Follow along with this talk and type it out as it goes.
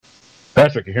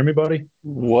Patrick, you hear me, buddy?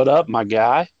 What up, my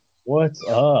guy? What's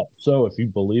up? So, if you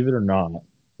believe it or not,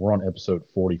 we're on episode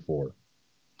 44.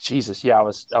 Jesus, yeah, I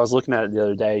was looking at it the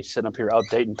other day, sitting up here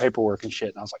updating paperwork and shit,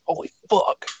 and I was like, holy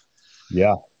fuck.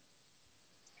 Yeah,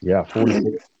 yeah, 44.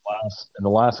 In the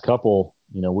last couple,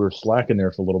 we were slacking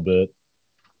there for a little bit,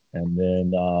 and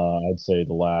then I'd say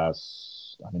the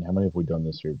last. I mean, how many have we done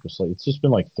this year? It's just been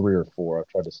like three or four. I've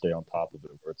tried to stay on top of it,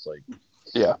 where it's like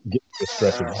Yeah. get the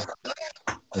stretch of it,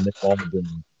 and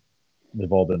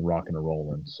they've all been rocking and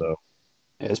rolling. So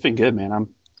Yeah, it's been good,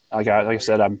 man. Like I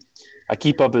said, I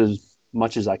keep up as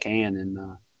much as I can, and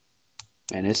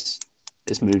man, it's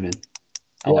moving.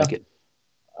 I yeah, like it.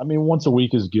 I mean, once a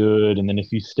week is good, and then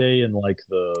if you stay in like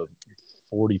the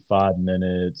 45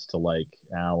 minutes to like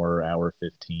hour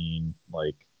 15,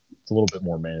 like it's a little bit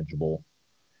more manageable.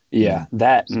 Yeah, And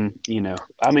that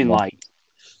I mean, yeah, like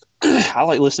I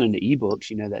like listening to ebooks,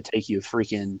 that take you a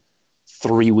freaking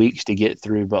 3 weeks to get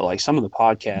through, but like some of the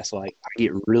podcasts, like I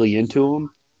get really into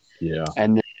them, yeah,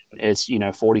 and then it's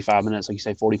 45 minutes, like you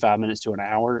say, 45 minutes to an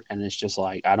hour, and it's just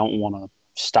like I don't want to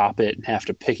stop it and have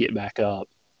to pick it back up.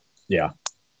 yeah,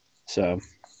 So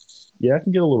yeah. It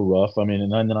can get a little rough. I mean,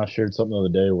 and then I shared something the other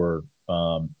day where,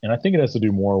 and I think it has to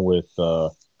do more with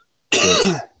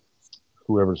that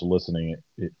whoever's listening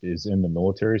is in the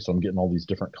military. So I'm getting all these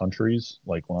different countries,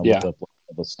 like when I looked yeah, up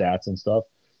like, the stats and stuff.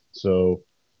 So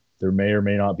there may or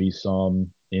may not be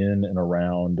some in and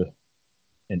around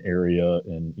an area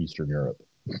in Eastern Europe.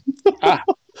 ah,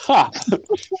 ha.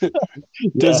 Yeah,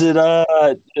 Does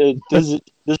it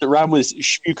rhyme with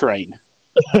Ukraine?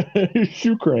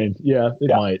 Ukraine. Yeah, it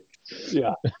Yeah, might.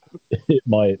 yeah, It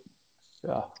might.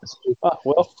 yeah. So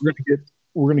Well,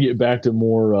 we're gonna get back to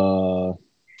more.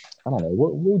 I don't know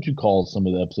what would you call some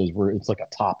of the episodes where it's like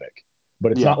a topic,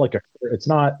 but it's yeah, not like a. It's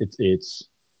not. It's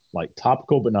like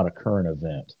topical, but not a current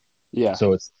event. yeah,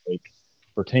 So it's like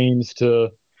pertains to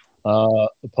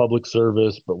the public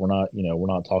service, but we're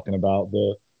not talking about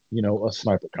a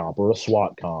sniper comp or a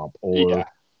SWAT comp yeah,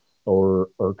 or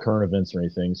current events or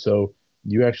anything. So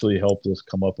you actually helped us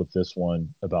come up with this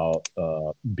one about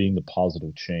being the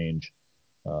positive change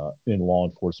in law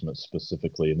enforcement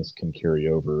specifically, and this can carry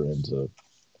over into,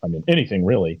 I mean, anything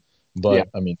really. yeah, But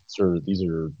I mean, sir, these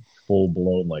are full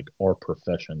blown like our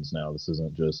professions now. This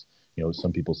isn't just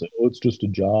some people say, "Oh, it's just a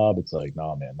job." It's like,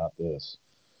 nah, man, not this.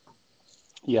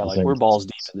 yeah. This Like we're ain't. balls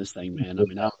deep in this thing, man. I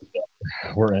mean,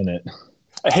 We're in it.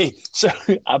 hey, so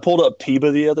I pulled up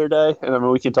PIBA the other day, and I mean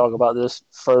we can talk about this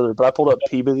further, but I pulled up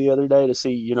PIBA the other day to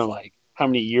see, like how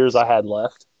many years I had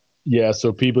left. Yeah,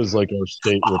 so PIBA's like our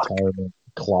state Fuck. retirement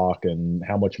clock and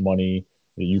how much money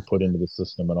that you put into the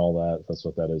system and all that. That's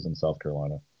what that is in South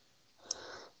Carolina.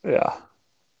 Yeah,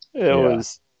 it Yeah.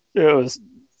 was it was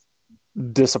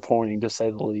disappointing to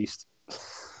say the least.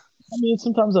 I mean,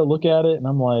 sometimes I look at it and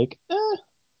I'm like,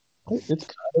 it's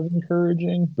kind of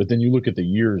encouraging, but then you look at the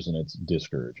years and it's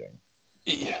discouraging.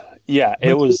 Yeah, yeah, I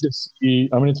mean, it it's good was. to see.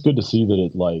 I mean, it's good to see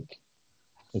that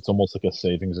it's almost like a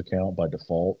savings account by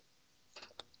default.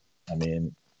 I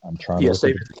mean, I'm trying to Yeah, look at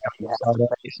savings the account you have side of to it.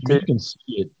 make I mean, it you too. can see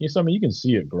it. Yes, I mean, you can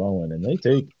see it growing, and they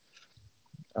take.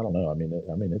 I don't know. I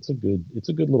mean, it's a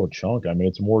good little chunk. I mean,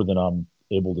 it's more than I'm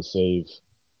able to save.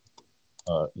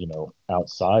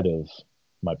 Outside of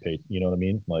my pay. You know what I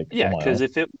mean? Like on Yeah, my because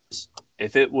own.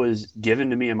 if it was given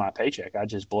to me in my paycheck, I'd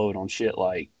just blow it on shit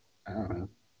like I don't know,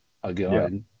 a Yeah,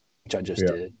 gun, which I just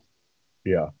yeah, did.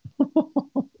 yeah. I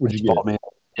What'd you just bought get? me.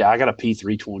 Yeah, I got a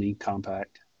P320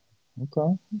 compact.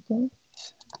 Okay, okay.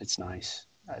 It's nice.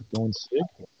 Going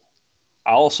sick.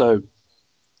 I also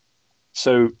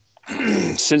so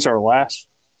since our last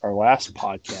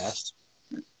podcast,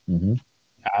 Mm-hmm.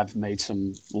 I've made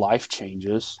some life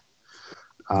changes.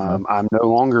 Yeah. I'm no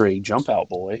longer a jump out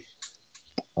boy.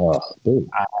 Oh, dude.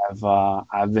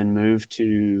 I've been moved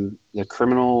to the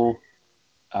criminal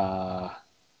uh,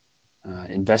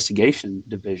 investigation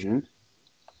division.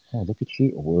 Oh, look at you.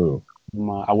 Whoa.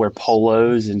 I wear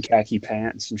polos and khaki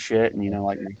pants and shit, and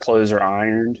like my clothes are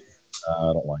ironed.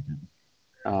 I don't like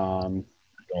it. Um,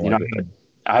 Don't you know, like it.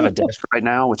 I have a desk right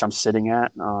now, which I'm sitting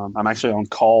at. I'm actually on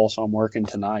call, so I'm working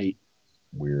tonight.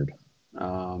 Weird.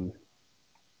 Um,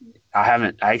 I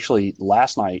haven't actually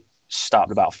last night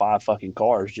stopped about five fucking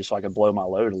cars just so I could blow my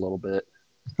load a little bit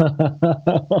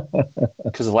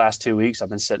because the last 2 weeks I've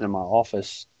been sitting in my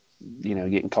office,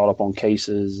 getting caught up on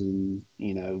cases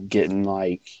and getting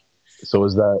like. So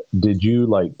did you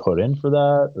like put in for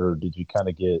that or did you kind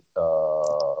of get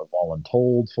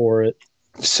voluntold for it?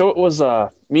 So it was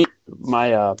me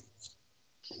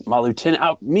my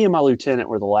lieutenant, me and my lieutenant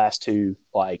were the last two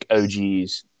like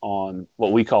OGs on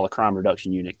what we call a crime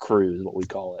reduction unit crew is what we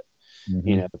call it. You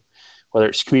Mm-hmm. know, whether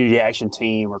it's community action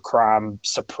team or crime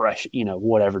suppression,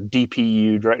 whatever,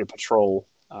 DPU, directed patrol.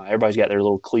 Everybody's got their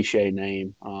little cliche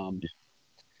name.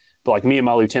 But like me and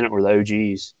my lieutenant were the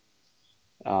OGs.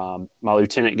 My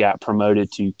lieutenant got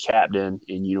promoted to captain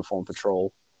in uniform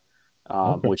patrol,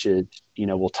 Okay. which is,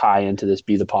 will tie into this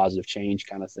be the positive change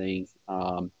kind of thing.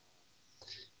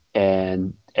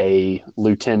 And a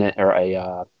lieutenant or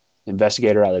a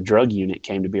investigator out of the drug unit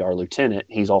came to be our lieutenant.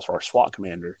 He's also our SWAT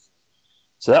commander.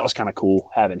 So that was kind of cool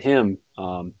having him.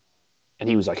 And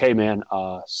he was like, "Hey man,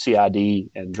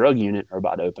 CID and drug unit are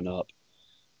about to open up,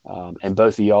 and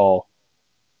both of y'all,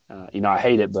 I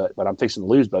hate it, but I'm fixing to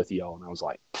lose both of y'all." And I was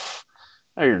like,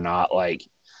 "No, you're not. Like,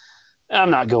 I'm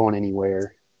not going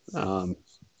anywhere." Um,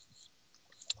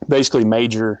 Basically,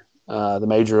 the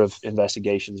major of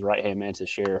investigations, right hand man to the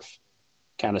sheriff,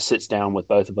 kind of sits down with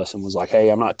both of us and was like, "Hey,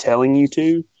 I'm not telling you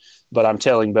to, but I'm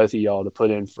telling both of y'all to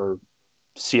put in for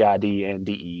CID and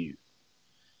DEU."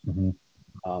 Hmm.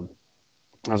 Um,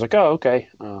 I was like, "Oh, okay."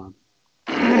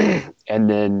 And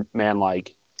then, man,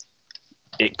 like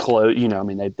it closed. I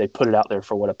mean, they put it out there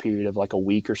for what, a period of like a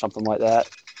week or something like that.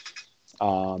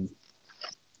 Um,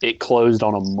 it closed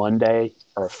on a Monday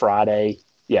or a Friday.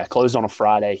 Yeah, closed on a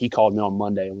Friday. He called me on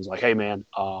Monday and was like, "Hey, man,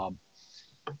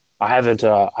 I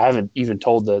haven't even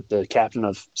told the captain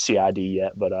of CID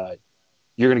yet, but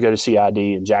you're going to go to CID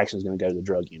and Jackson's going to go to the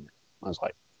drug unit." I was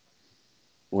like,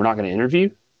 "We're not going to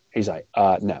interview?" He's like,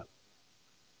 "No."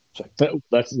 It's like,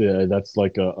 That's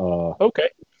like okay,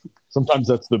 sometimes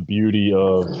that's the beauty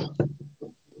of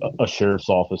a sheriff's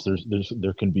office.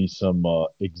 There can be some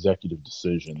executive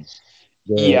decisions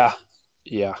that, yeah,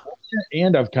 yeah,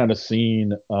 and I've kind of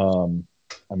seen. I mean,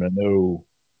 I know.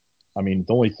 I mean,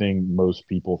 the only thing most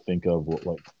people think of, like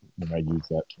when I use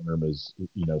that term, is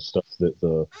stuff that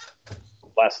the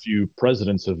last few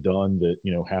presidents have done that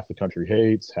half the country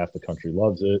hates, half the country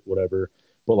loves it, whatever.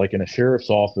 But like in a sheriff's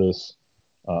office,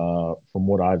 from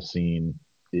what I've seen,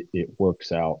 it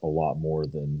works out a lot more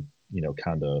than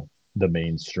kind of the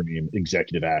mainstream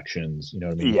executive actions. You know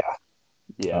what I mean? yeah,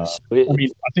 yeah. Uh, So I mean,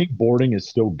 I think boarding is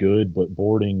still good, but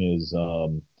boarding is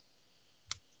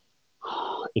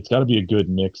it's got to be a good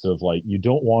mix of, like, you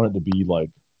don't want it to be like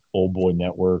old boy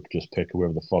network, just pick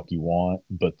whoever the fuck you want,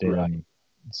 but right, then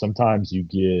sometimes you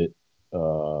get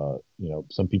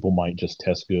some people might just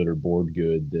test good or board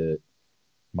good that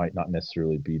might not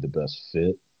necessarily be the best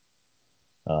fit.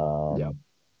 yeah, um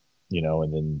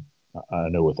and then I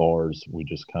know with ours, we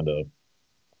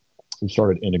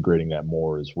started integrating that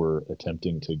more as we're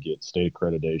attempting to get state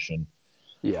accreditation.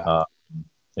 yeah, uh,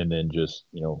 and then just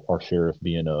our sheriff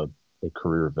being a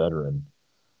career veteran,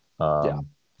 yeah,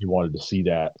 he wanted to see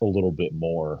that a little bit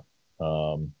more.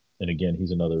 And again,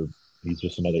 he's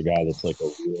just another guy that's like a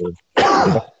real, like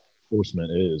all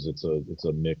enforcement is. It's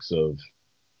a mix of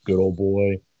good old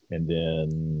boy, and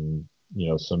then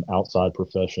some outside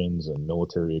professions and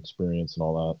military experience and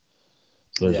all that.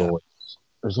 So yeah.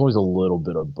 there's always a little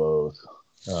bit of both.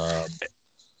 Um,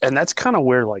 And that's kind of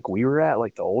where like we were at.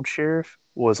 Like the old sheriff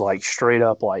was like straight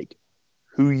up like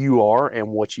who you are and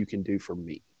what you can do for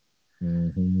me.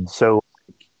 mhm. So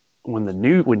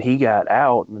when he got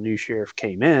out and the new sheriff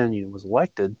came in, was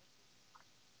elected,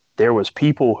 there was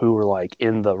people who were like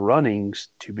in the runnings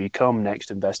to become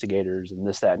next investigators and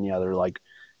this, that, and the other. Like,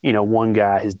 one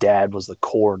guy, his dad was the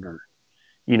coroner.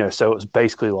 So it was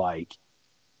basically like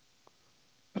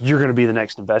you're going to be the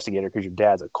next investigator because your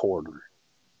dad's a coroner.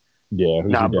 Yeah,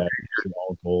 who's your Not dad? Who's your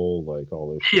uncle? Like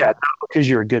all this Yeah, shit. not because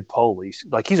you're a good police.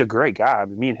 Like he's a great guy. I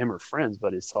mean, me and him are friends,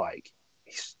 but it's like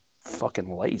he's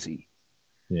fucking lazy.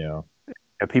 Yeah.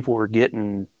 And people were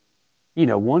getting,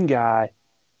 one guy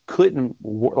couldn't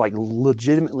like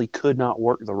legitimately could not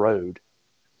work the road,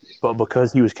 but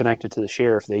because he was connected to the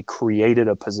sheriff, they created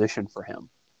a position for him.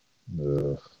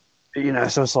 Ugh.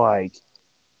 So it's like,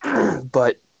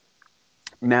 but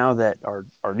now that our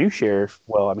new sheriff,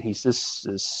 well, I mean, this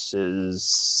is his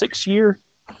 6th year,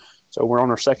 so we're on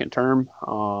our second term.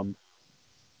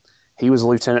 He was a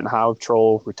lieutenant in highway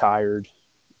patrol, retired.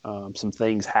 Some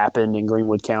things happened in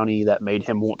Greenwood County that made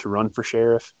him want to run for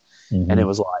sheriff, and it Hmm.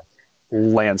 was like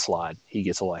landslide. He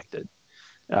gets elected.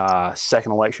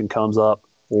 Second election comes up,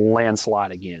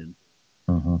 landslide again.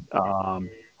 Hmm. Um,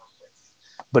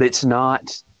 but it's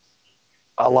not.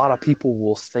 A lot of people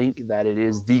will think that it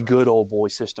is the good old boy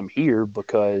system here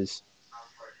because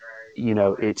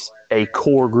it's a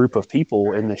core group of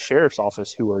people in the sheriff's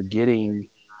office who are getting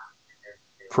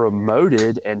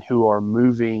promoted and who are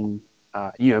moving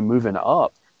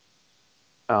up.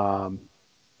 Um,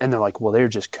 and they're like, well, they're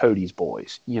just Cody's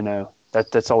boys.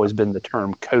 That's always been the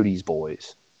term, Cody's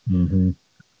boys. Hmm.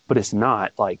 But it's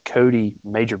not. Like Cody,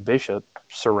 Major Bishop,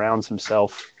 surrounds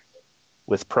himself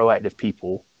with proactive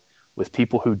people, with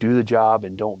people who do the job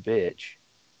and don't bitch,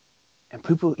 and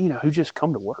people, who just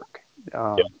come to work.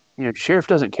 Yeah. Sheriff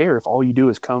doesn't care if all you do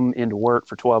is come into work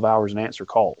for 12 hours and answer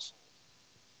calls.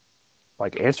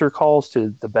 Like, answer calls to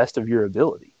the best of your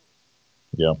ability.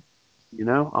 Yeah.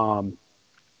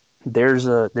 There's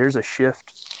a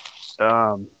shift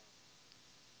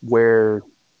where,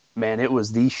 man, it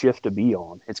was the shift to be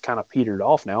on. It's kind of petered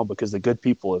off now because the good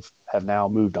people have now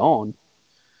moved on,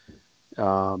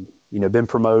 been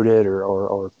promoted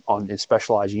or on in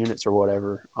specialized units or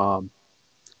whatever.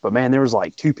 But man, there was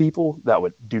like two people that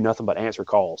would do nothing but answer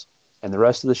calls, and the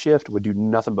rest of the shift would do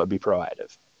nothing but be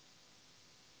proactive.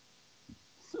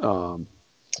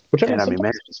 Which I mean, And I mean,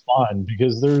 man, sometimes it's fine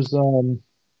because there's,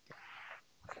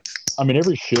 I mean,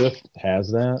 every shift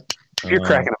has that. you're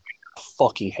cracking up. I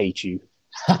fucking hate you.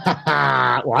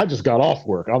 Well, I just got off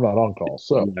work. I'm not on call,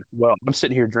 so Well, I'm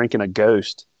sitting here drinking a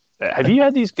Ghost. Have you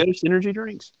had these Ghost energy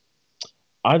drinks?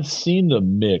 I've seen the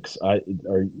mix. You're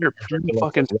pure drinking like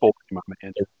fucking sporty, my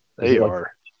man. is They it like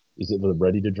are. is it the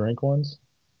ready to drink ones?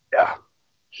 Yeah,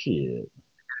 Shit,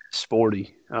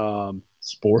 sporty.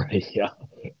 sporty, yeah,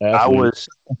 I athlete, was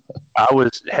I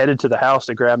was headed to the house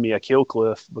to grab me a Kill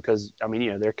Cliff because I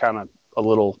mean, they're kind of a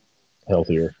little,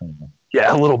 healthier.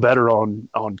 yeah, a little better on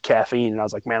caffeine, and I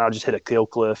was like, man, I'll just hit a Kill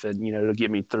Cliff, and it'll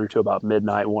get me through to about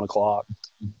midnight, 1 o'clock,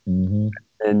 Mm-hmm.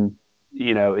 and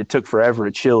it took forever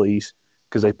at Chili's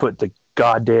because they put the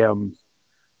goddamn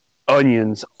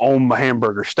onions on my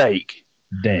hamburger steak.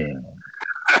 Damn.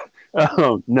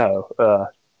 Oh no,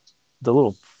 the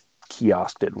little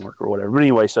kiosk didn't work or whatever. But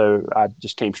anyway, so I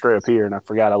just came straight up here and I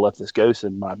forgot I left this Ghost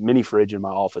in my mini fridge in my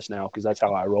office now because that's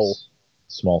how I roll.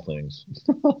 Small things.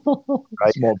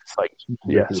 Right? Small It's like,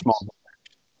 yeah, victories. small.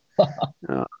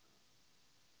 Uh,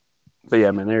 but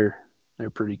yeah, man, they're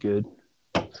pretty good.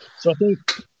 So I think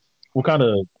we'll kind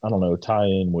of, I don't know, tie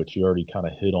in what you already kind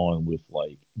of hit on with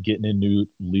like getting in new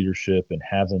leadership and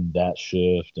having that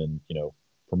shift and,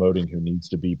 promoting who needs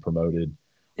to be promoted.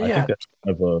 I Yeah, think that's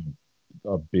kind of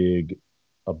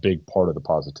a big part of the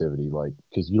positivity, like,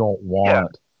 because yeah,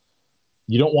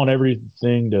 you don't want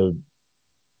everything to,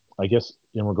 I guess,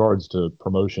 in regards to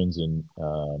promotions and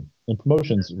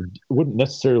promotions wouldn't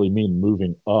necessarily mean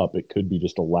moving up. It could be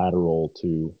just a lateral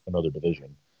to another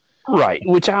division. right.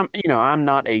 Which I'm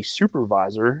not a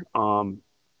supervisor.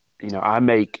 I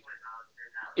make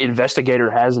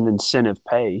investigator has an incentive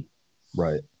pay.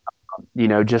 Right.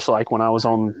 Just like when I was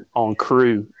on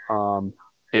crew,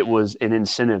 it was an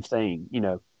incentive thing.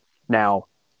 Now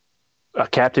a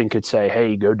captain could say,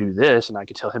 "Hey, go do this," and I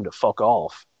could tell him to fuck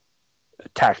off.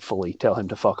 Tactfully, tell him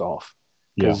to fuck off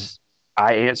Yeah. because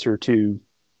I answer to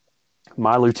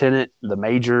my lieutenant, the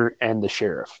major, and the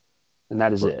sheriff, and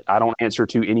that is r- it. I don't answer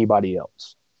to anybody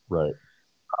else. Right.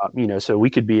 So we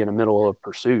could be in the middle of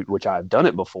pursuit, which I've done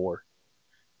it before.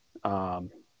 Um,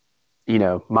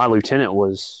 my lieutenant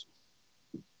was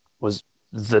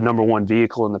the number one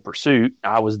vehicle in the pursuit.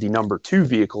 I was the number two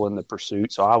vehicle in the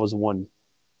pursuit, so I was the one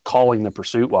calling the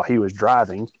pursuit while he was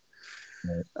driving.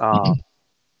 Right. Uh,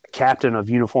 Captain of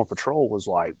uniform patrol was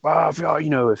like, "Well,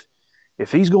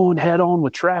 if he's going head on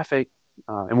with traffic,"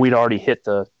 and we'd already hit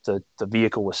the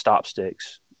vehicle with stop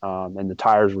sticks, and the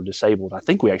tires were disabled. I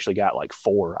think we actually got like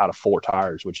 4 out of 4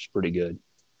 tires, which is pretty good.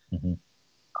 Hmm.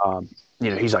 Um,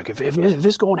 he's like, if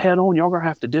it's going head on, y'all gonna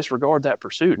have to disregard that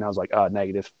pursuit. And I was like,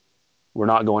 negative. We're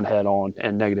not going head on,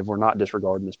 and negative. We're not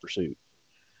disregarding this pursuit.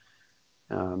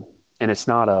 And it's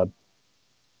not I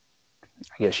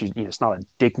guess it's not a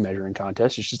dick measuring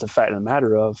contest. It's just a fact of the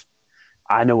matter of,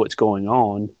 I know what's going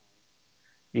on.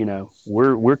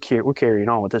 We're carrying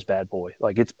on with this bad boy.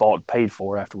 Like, it's bought and paid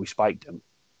for after we spiked him.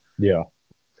 Yeah,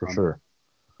 for Um, sure.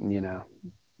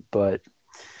 but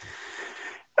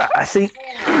I think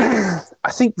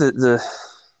that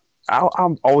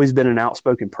I've always been an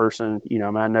outspoken person.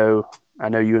 I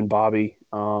know you and Bobby.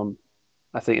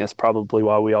 I think that's probably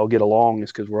why we all get along,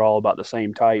 is because we're all about the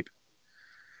same type.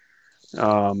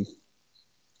 Um,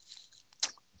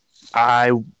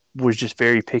 I was just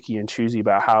very picky and choosy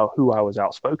about who I was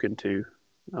outspoken to.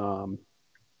 Um,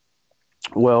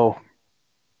 well,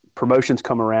 promotions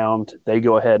come around, they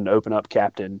go ahead and open up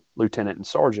captain, lieutenant, and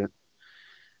sergeant.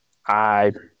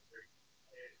 I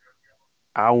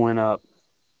I went up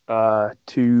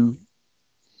to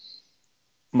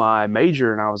my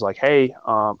major and I was like, "Hey,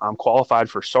 I'm qualified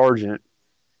for sergeant.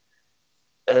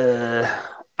 Uh,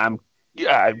 I'm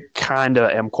I kind of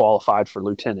am qualified for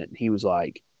lieutenant." And he was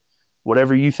like,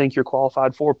 "Whatever you think you're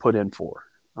qualified for, put in for."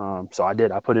 So I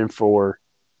did. I put in for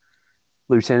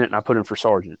lieutenant and I put in for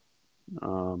sergeant.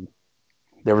 Um,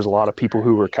 there was a lot of people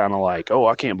who were kind of like, "Oh,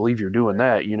 I can't believe you're doing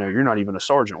that. You're not even a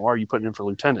sergeant. Why are you putting in for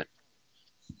lieutenant?"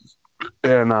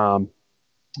 And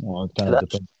Well, it kind of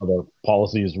that's depends how the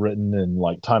policy is written and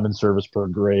like time and service per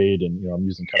grade, and I'm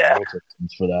using kind of yeah. military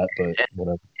terms for that, but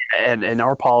whatever. And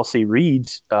our policy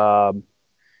reads, I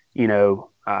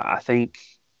think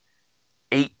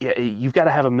eight. You've got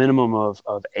to have a minimum of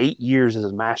 8 years as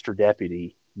a master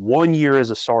deputy, 1 year as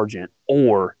a sergeant,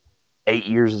 or 8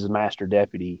 years as a master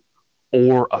deputy,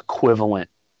 or equivalent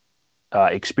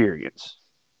experience.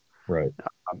 Right.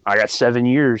 I got 7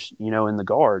 years, in the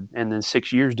guard, and then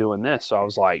 6 years doing this. So I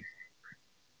was like,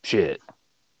 shit,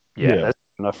 yeah, Yeah. that's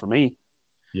enough for me.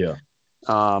 Yeah.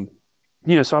 Um,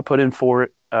 so I put in for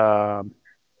it.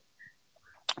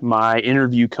 My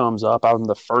interview comes up. I'm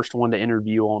the first one to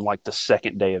interview on like the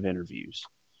second day of interviews.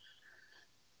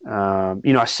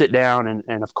 I sit down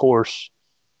and of course,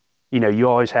 you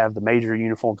always have the major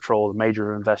uniform patrol, the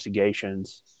major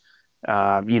investigations,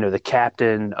 the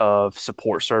captain of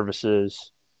support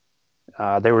services.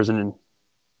 There was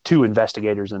two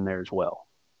investigators in there as well.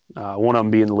 One of them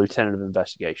being the lieutenant of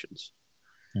investigations.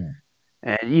 Hmm.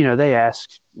 And, they ask,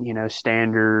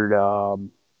 standard,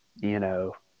 you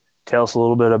know, tell us a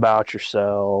little bit about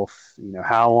yourself,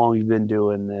 how long you've been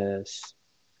doing this,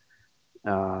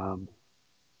 um,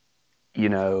 you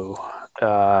know,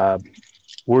 uh,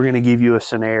 we're going to give you a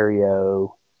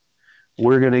scenario.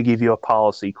 We're going to give you a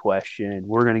policy question.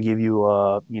 We're going to give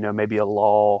you maybe a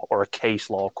law or a case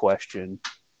law question.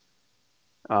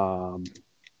 Um,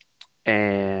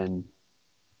 and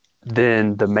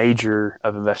then the major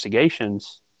of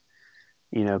investigations,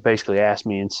 basically asked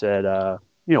me and said,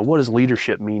 what does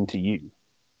leadership mean to you?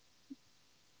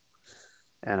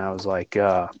 And I was like,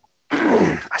 I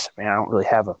said, man, I don't really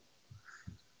have a,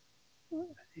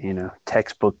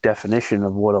 textbook definition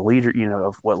of what a leader,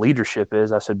 of what leadership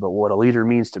is. I said, but what a leader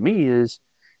means to me is,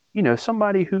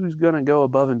 somebody who's going to go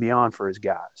above and beyond for his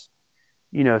guys.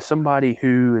 Somebody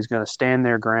who is going to stand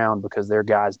their ground because their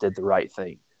guys did the right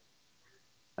thing.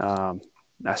 Um,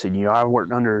 I said, I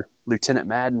worked under Lieutenant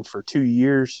Madden for 2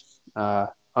 years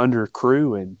under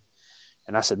crew, and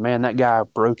I said, man, that guy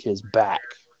broke his back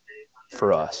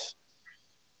for us.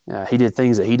 He did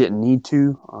things that he didn't need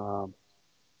to,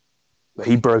 but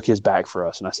he broke his back for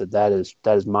us. And I said, that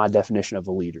is my definition of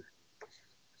a leader.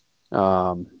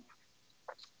 Um,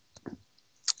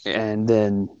 and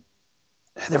then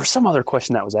there was some other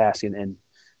question that was asked, and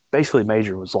basically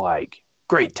Major was like,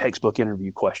 great textbook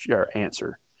interview question or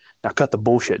answer. Now cut the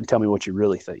bullshit and tell me what you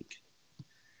really think.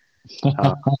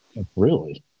 Uh,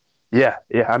 Really? yeah,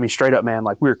 yeah. I mean, straight up, man.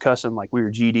 Like we were cussing, like we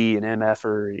were GD and MF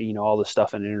or all this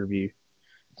stuff in an interview,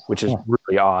 which is Huh.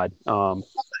 really odd.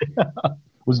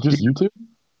 Was it just you two?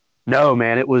 No,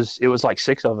 man, it was like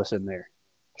six of us in there.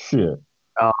 Shit.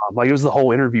 Like it was the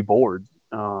whole interview board.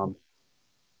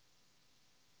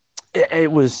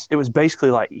 It was basically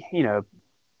like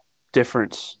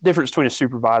difference between a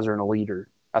supervisor and a leader.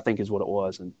 I think is what it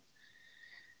was,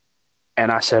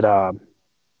 and I said,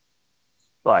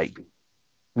 like,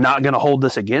 not gonna hold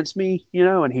this against me,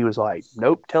 and he was like,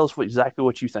 nope, tell us exactly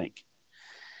what you think.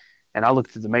 And I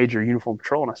looked at the major uniform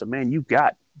patrol and I said, man, you've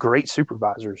got great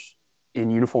supervisors in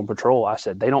uniform patrol. I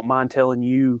said, they don't mind telling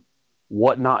you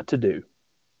what not to do.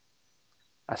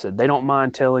 I said, they don't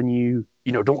mind telling you,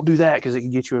 don't do that because it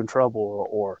can get you in trouble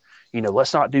or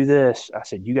let's not do this. I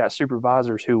said, you got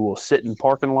supervisors who will sit in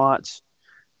parking lots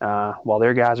while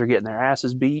their guys are getting their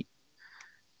asses beat.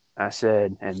 I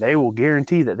said, and they will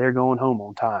guarantee that they're going home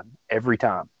on time every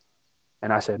time.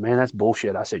 And I said, man, that's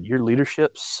bullshit. I said, your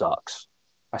leadership sucks.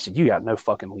 I said, you got no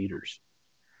fucking leaders.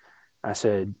 I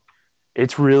said,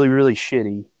 it's really, really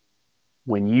shitty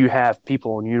when you have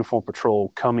people on uniform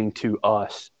patrol coming to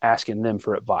us asking them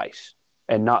for advice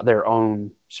and not their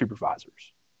own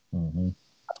supervisors. Mm-hmm.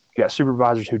 You got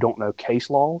supervisors who don't know case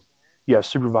law. You have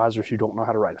supervisors who don't know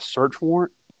how to write a search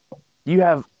warrant. You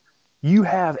have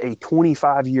a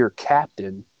 25-year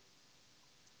captain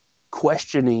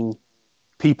questioning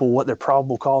people what their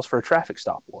probable cause for a traffic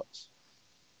stop was.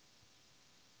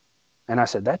 And I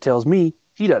said, that tells me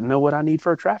he doesn't know what I need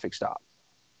for a traffic stop.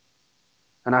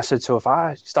 And I said, so if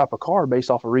I stop a car based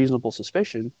off a reasonable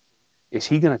suspicion, is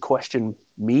he going to question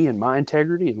me and my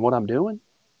integrity and what I'm doing?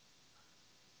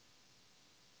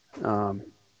 Um,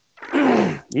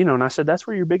 and I said, that's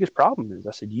where your biggest problem is.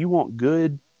 I said, you want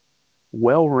good,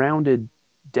 well-rounded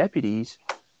deputies.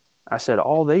 I said,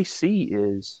 all they see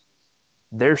is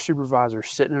their supervisor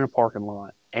sitting in a parking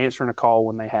lot, answering a call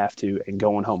when they have to, and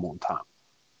going home on time.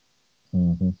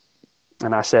 Mm-hmm.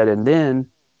 And I said, and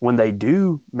then when they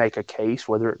do make a case,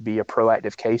 whether it be a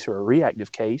proactive case or a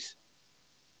reactive case,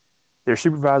 their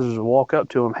supervisors will walk up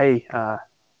to them, hey,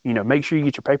 make sure you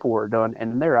get your paperwork done,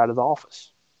 and they're out of the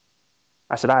office.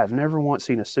 I said, I have never once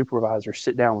seen a supervisor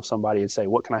sit down with somebody and say,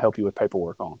 what can I help you with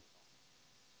paperwork on?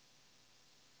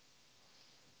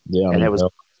 Yeah, I And it mean, was,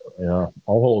 hell, yeah, our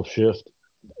whole shift.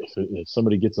 If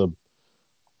somebody gets a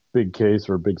big case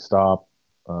or a big stop,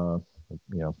 uh,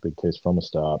 big case from a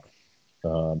stop, I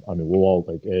mean, we'll all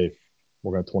like, hey,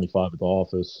 we're going to 25 at the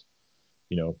office.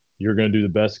 You're going to do the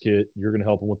best kit. You're going to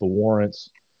help them with the warrants.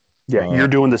 yeah, Uh, you're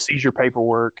doing the seizure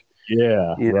paperwork,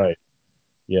 yeah, you know, right.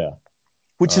 Yeah.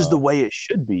 which is Uh, the way it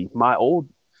should be.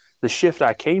 The shift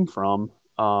I came from,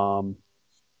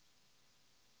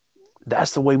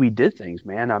 that's the way we did things,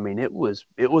 man. I mean, it was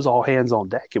all hands on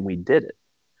deck, and we did it.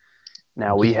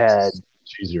 Now it we just makes had, it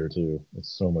much easier too. It's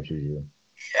so much easier.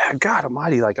 yeah, God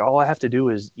Almighty, like all I have to do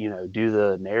is do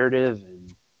the narrative,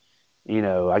 and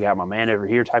I got my man over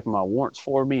here typing my warrants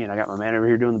for me, and I got my man over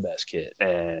here doing the best kit,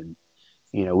 and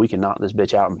we can knock this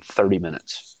bitch out in 30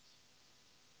 minutes.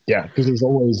 Yeah, because you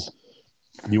always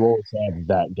have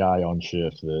that guy on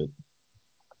shift that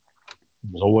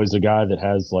there's always a guy that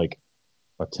has like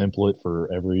a template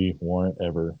for every warrant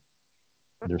ever.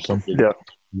 There's somebody Yeah.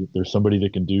 there's somebody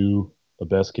that can do a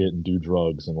best kit and do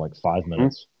drugs in like 5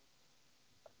 minutes.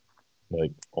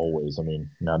 Like always. I mean,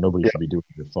 now nobody Yeah. should be doing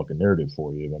your fucking narrative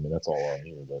for you. I mean, that's all on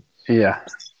you. But Yeah.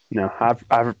 No, I've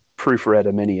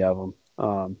proofread many of them.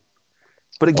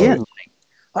 But oh, again,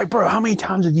 like, bro, how many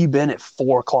times have you been at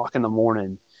 4 o'clock in the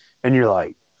morning and you're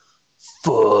like,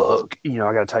 fuck, I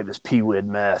got to type this P-Wid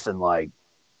meth and like,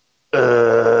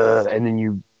 and then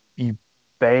you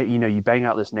bang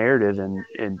out this narrative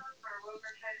in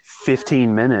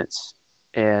 15 minutes.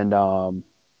 And,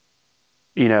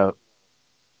 you know,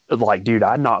 like, dude,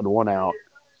 I knocked one out,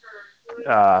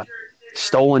 uh,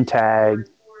 stolen tag,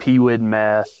 P-Wid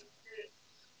meth,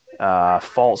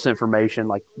 false information.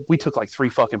 Like, we took like 3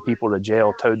 fucking people to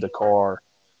jail, towed the car.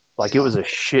 Like, it was a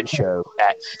shit show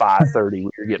at 5:30. We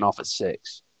were getting off at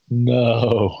 6.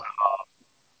 no.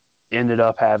 Ended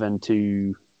up having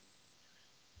to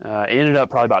ended up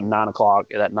probably about 9 o'clock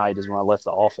that night is when I left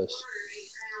the office.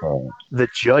 Oh, The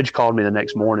judge called me the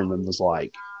next morning and was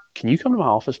like, "Can you come to my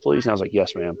office, please?" And I was like,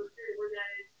 "Yes, ma'am."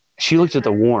 She looked at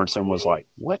the warrants and was like,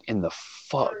 "What in the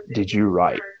fuck did you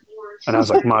write?" And I was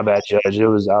like, "My bad, judge. I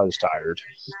was tired."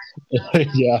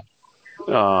 yeah.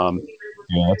 Um,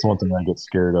 Yeah, that's one thing I get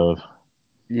scared of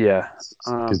yeah,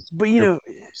 because but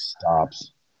everybody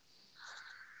stops.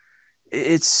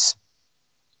 it's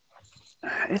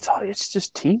it's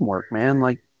just teamwork, man.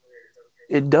 Like,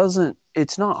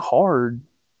 it's not hard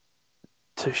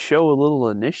to show a little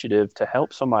initiative to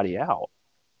help somebody out.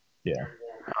 Yeah.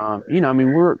 I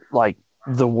mean, we're like,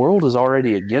 the world is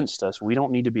already against us. We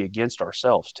don't need to be against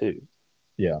ourselves too.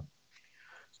 Yeah.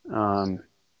 Um,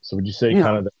 So would you say you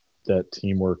kind know, of that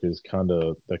teamwork is kind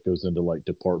of that goes into like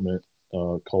department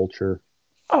culture?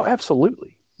 oh,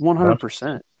 absolutely, one But hundred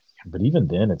percent. but even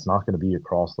then, it's not going to be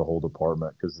across the whole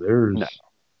department because No,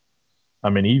 I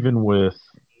mean, even with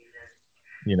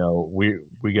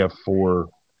we got four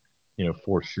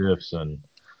shifts and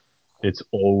it's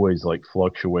always like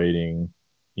fluctuating.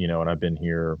 And I've been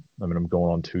here. I mean, I'm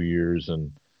going on 2 years,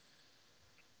 and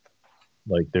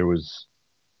like there was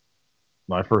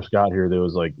when I first got here, there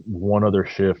was like one other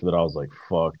shift that I was like,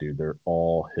 fuck, dude, they're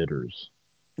all hitters.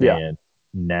 yeah, And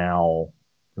now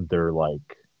they're like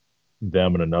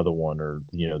them and another one, or,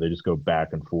 they just go back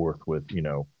and forth with,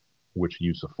 which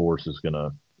use of force is going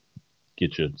to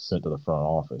get you sent to the front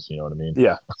office. You know what I mean?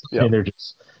 yeah, yeah, And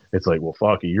it's like, well,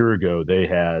 fuck, a year ago, they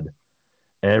had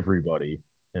everybody.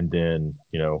 And then,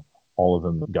 all of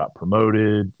them got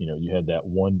promoted. You had that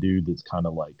one dude that's kind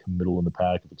of like middle in the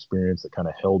pack of experience that kind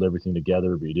of held everything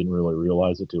together, but you didn't really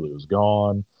realize it till he was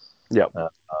gone. yeah, Uh,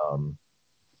 um,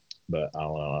 but I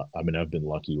don't know. I mean, I've been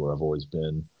lucky where I've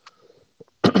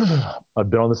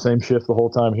been on the same shift the whole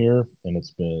time here, and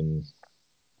it's been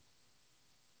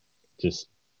just,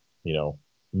 you know,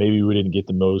 maybe we didn't get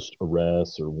the most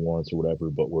arrests or warrants or whatever,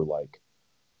 but we're like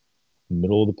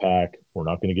middle of the pack. We're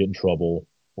not going to get in trouble.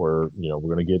 We're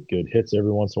going to get good hits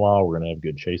every once in a while. We're going to have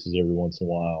good chases every once in a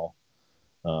while.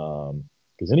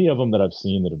 Because any of them that I've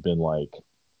seen that have been like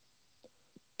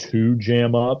too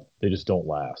jam up, they just don't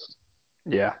last.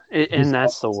 yeah. Just, And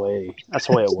that's the way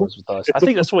it was with us. I it's think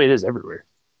almost, that's the way it is everywhere.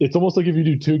 it's almost like if you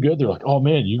do too good, they're like, oh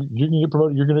man, you're gonna get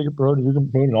promoted, you're gonna get promoted, you're gonna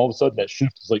get promoted, and all of a sudden that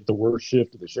shift is like the worst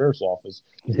shift at the sheriff's office.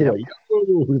 And you're Yep, like,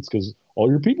 oh, it's because all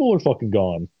your people are fucking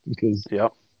gone because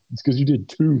yep. it's because you did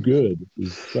too good, which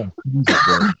is sounds crazy,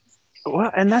 but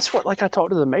Well, and that's what, like, I talked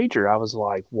to the major. I was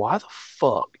like, why the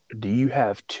fuck do you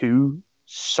have two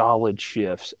solid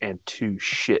shifts and two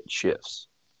shit shifts?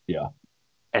 yeah,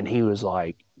 And he was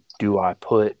like, do I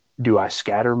put do I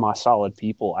scatter my solid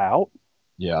people out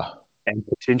Yeah. and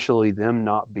potentially them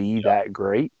not be that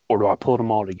great, or do I put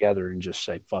them all together and just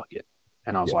say fuck it?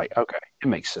 And I was Yeah. like, okay, it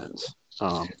makes sense.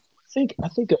 I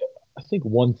think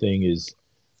one thing is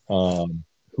um,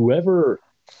 whoever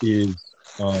is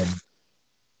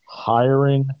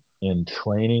hiring and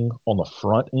training on the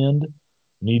front end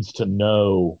needs to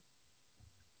know,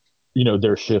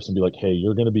 their shifts and be like, hey,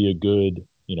 you're going to be a good,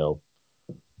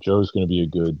 Joe's going to be a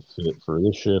good fit for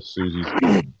this shift. Susie's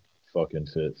fucking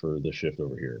fit for this shift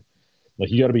over here. Like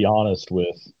you got to be honest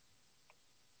with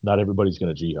not everybody's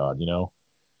going to jihad.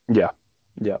 Yeah,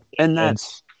 yeah, and And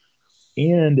that's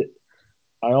and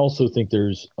I also think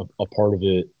there's a part of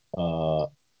it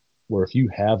where if you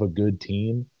have a good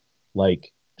team,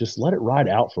 like just let it ride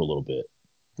out for a little bit.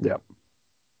 yeah.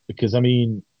 Because I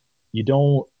mean, you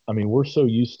don't. I mean, we're so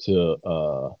used to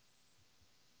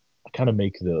kind of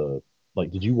make the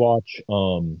like. Did you watch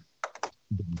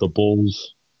the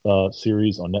Bulls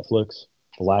series on Netflix,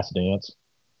 The Last Dance?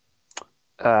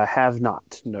 Have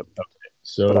not, nope, but I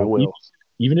So will.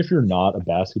 even if you're not a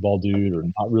basketball dude or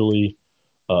not really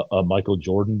a Michael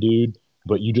Jordan dude,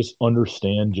 but you just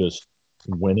understand just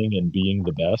winning and being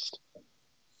the best,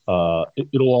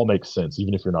 it'll all make sense,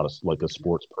 even if you're not like a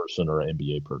sports person or an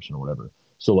NBA person or whatever.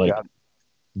 So like God,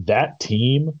 that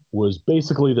team was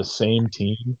basically the same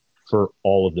team for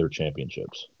all of their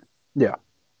championships. yeah,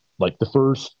 Like the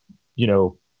first, you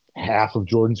know, half of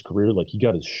Jordan's career, like he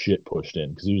got his shit pushed in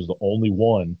because he was the only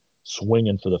one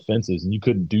swinging for the fences, and you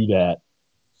couldn't do that,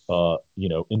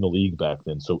 in the league back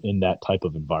then. So in that type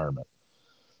of environment,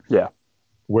 yeah,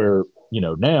 where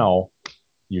now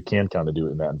you can kind of do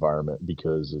it in that environment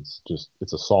because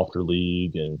it's a softer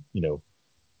league, and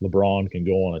LeBron can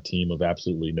go on a team of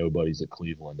absolutely nobodies at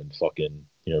Cleveland and fucking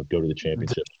go to the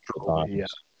championship destroy, yeah,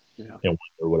 times yeah, and win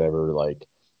or whatever. Like,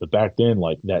 but back then,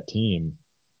 like that team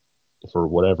for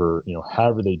whatever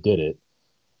however they did it,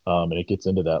 and it gets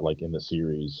into that like in the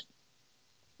series,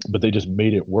 but they just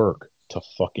made it work to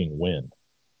fucking win.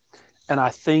 and I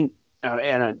think,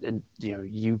 and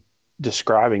you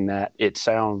describing that, it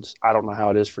sounds. I don't know how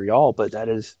it is for y'all, but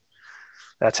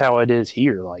that's how it is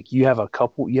here. Like you have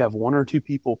one or two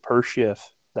people per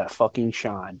shift that fucking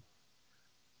shine,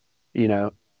 you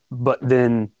know, but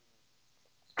then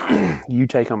you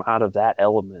take them out of that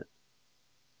element.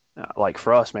 Like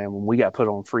for us, man, when we got put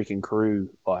on freaking crew,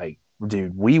 like,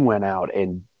 dude, we went out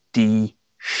and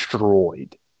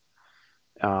destroyed.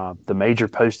 The major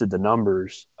posted the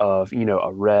numbers of,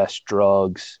 arrests,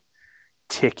 drugs,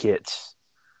 tickets,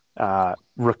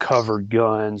 recovered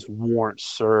guns, warrants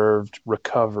served,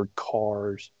 recovered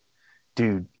cars.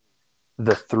 Dude,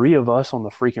 the three of us on the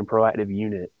freaking proactive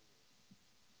unit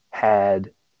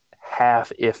had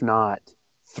half, if not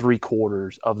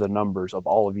three-quarters of the numbers of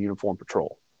all of uniform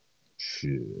patrol.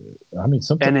 Shit. I mean,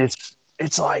 sometimes. And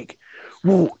it's like,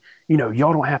 well,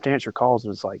 y'all don't have to answer calls.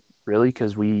 And it's like, really?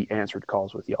 Because we answered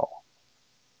calls with y'all.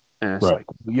 And it's Right.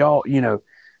 like, y'all,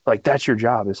 like that's your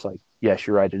job. It's like, yes,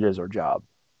 you're right, it is our job.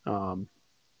 Um,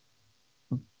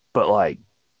 but like,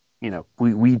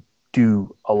 we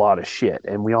do a lot of shit,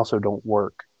 and we also don't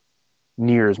work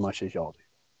near as much as y'all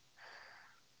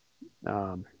do.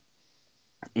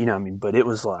 I mean, but it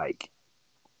was like,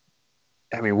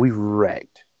 I mean, we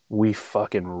wrecked. We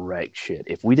fucking wrecked shit.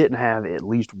 If we didn't have at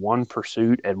least one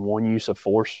pursuit and one use of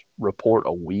force report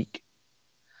a week,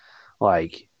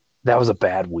 like that was a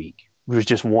bad week. It was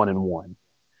just 1 and 1.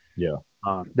 Yeah.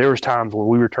 There was times where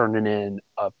we were turning in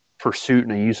a pursuit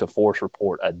and a use of force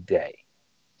report a day.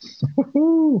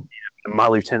 Woo-hoo. And my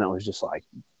lieutenant was just like,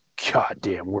 God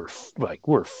damn, we're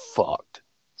fucked.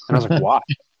 And I was like, why?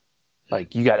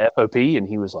 Like, you got FOP? And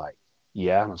he was like,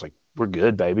 yeah. And I was like, we're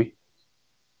good, baby.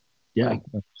 Yeah. Like,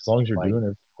 As long as you're like, doing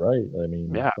it right. I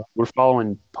mean, yeah, we're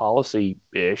following policy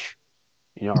ish.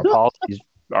 Our policies,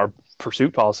 our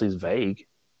pursuit policy is vague.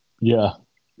 yeah.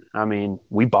 I mean,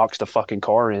 we boxed a fucking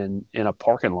car in a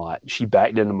parking lot. She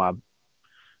backed into my,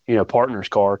 partner's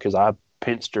car because I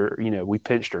pinched her. We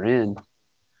pinched her in,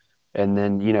 and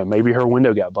then maybe her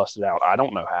window got busted out. I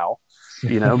don't know how,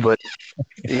 but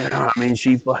I mean,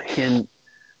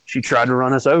 she tried to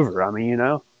run us over. I mean,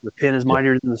 the pen is Yeah.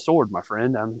 mightier than the sword, my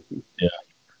friend. I mean, Yeah.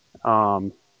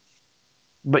 um,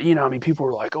 but I mean, people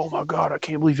were like, "Oh my god, I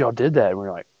can't believe y'all did that." And we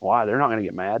are like, "Why? They're not going to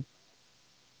get mad."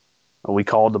 And we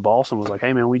called the boss and was like,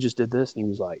 "Hey man, we just did this." And he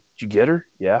was like, "Did you get her?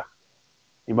 Yeah.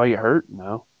 Anybody get hurt?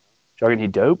 No. Did y'all get any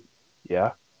dope?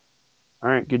 Yeah. All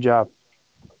right, good job."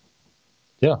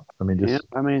 Yeah. I mean, Yeah, just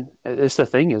I mean, it's the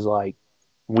thing is like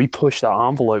we pushed the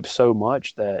envelope so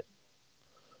much that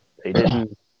they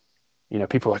didn't.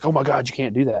 People are like, "Oh my god, you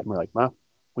can't do that." And we're like, "Well,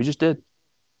 we just did."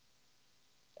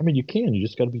 I mean, you can. You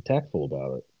just got to be tactful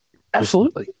about it. Just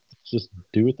Absolutely. just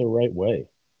do it the right way.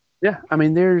 Yeah. I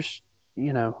mean,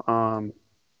 you know,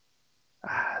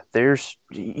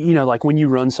 like when you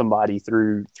run somebody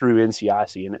through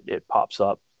NCIC and it pops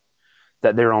up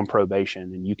that they're on probation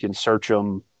and you can search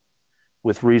them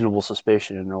with reasonable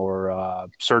suspicion or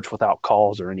search without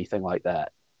cause or anything like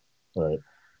that. Right.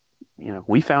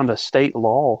 We found a state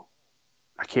law.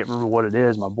 I can't remember what it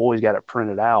is. My boys got it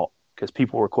printed out because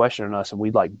people were questioning us, and we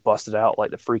like busted out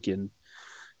like the freaking,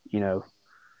 you know,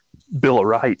 Bill of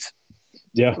Rights.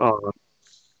 Yeah. Uh,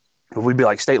 we'd be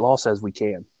like, state law says we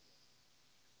can.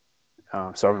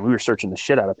 So I mean, we were searching the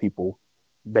shit out of people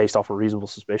based off of reasonable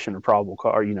suspicion or probable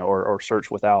cause, or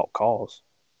search without cause.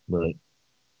 Right.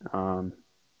 Um,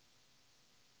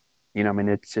 I mean,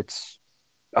 it's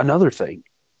another thing.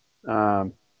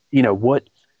 Um, what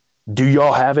do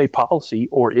y'all have a policy,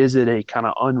 or is it a kind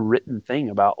of unwritten thing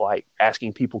about like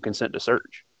asking people consent to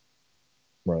search?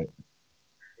 Right.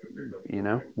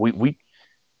 We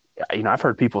I've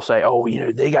heard people say, oh,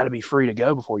 they got to be free to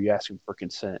go before you ask them for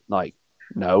consent. Like,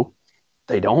 no,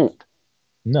 they don't.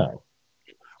 No.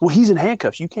 Well, he's in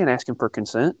handcuffs. You can't ask him for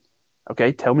consent.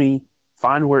 Okay,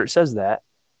 find where it says that,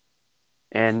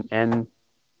 and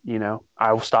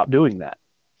I will stop doing that.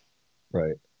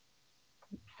 Right.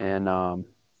 And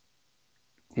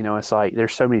it's like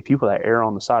there's so many people that err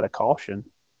on the side of caution.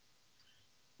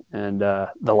 And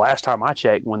the last time I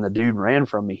checked, when the dude ran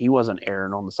from me, he wasn't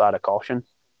erring on the side of caution.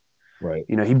 Right.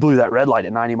 He blew that red light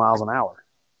at 90 miles an hour.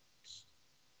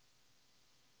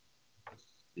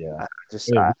 Yeah.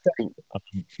 I think,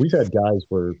 We've had guys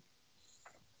where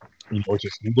it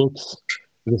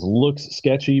just looks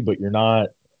sketchy, but you're not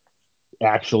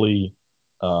actually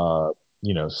uh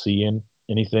seeing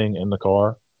anything in the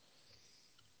car,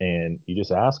 and you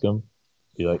just ask them,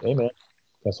 be like, "Hey man,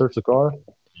 can I search the car?"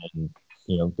 And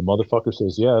the motherfucker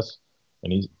says yes,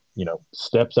 and he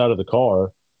steps out of the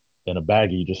car, and a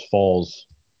baggie just falls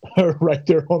right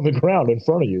there on the ground in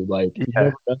front of you. Like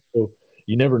yeah,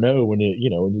 you never know when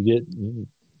when you get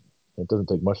it doesn't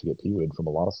take much to get peewed from a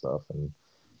lot of stuff, and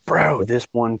bro, this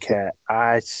one cat,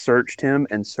 I searched him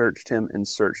and searched him and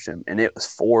searched him, and it was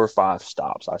 4 or 5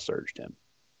 stops. I searched him,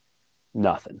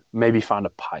 nothing. Maybe find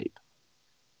a pipe,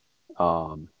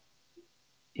 um,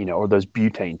 or those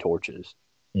butane torches,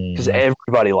 because mm,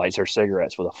 everybody lights their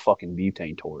cigarettes with a fucking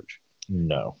butane torch.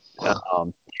 no,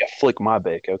 Flick my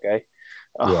bick, okay.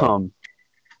 yeah, Um,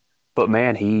 but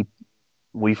man,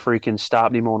 we freaking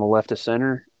stopped him on the left of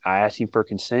center. I asked him for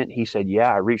consent. He said,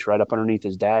 yeah. I reached right up underneath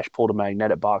his dash, pulled a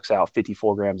magnetic box out,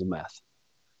 54 grams of meth.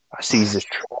 I seized his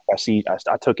truck.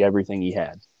 I took everything he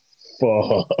had.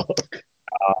 fuck,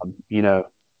 Um, you know,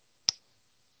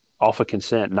 Off of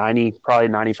consent. Probably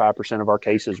 95% of our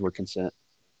cases were consent.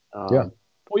 yeah, Um,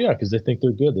 well, yeah, because they think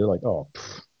they're good. They're like, oh,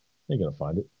 pff, they're gonna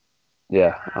find it.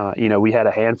 yeah. We had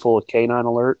a handful of canine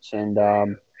alerts and,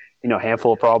 a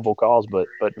handful of probable cause, but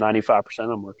 95% of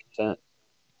them were consent.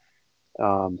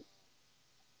 Um,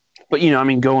 but I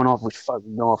mean, going off, we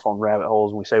fucking go off on rabbit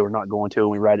holes, and we say we're not going to, and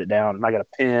we write it down. And I got a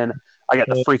pen, I got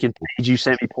the freaking page you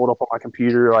sent me pulled up on my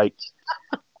computer. Like,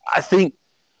 I think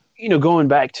going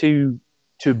back to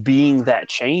being that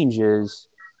change is,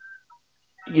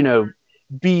 you know,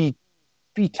 be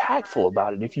be tactful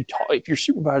about it. If your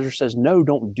supervisor says no,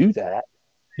 don't do that,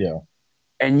 Yeah,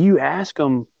 and you ask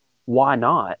them why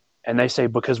not, and they say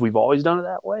because we've always done it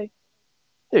that way,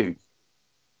 dude,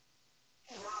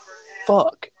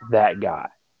 fuck that guy.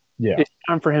 yeah. It's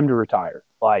time for him to retire.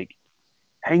 Like,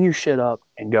 hang your shit up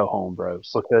and go home, bro.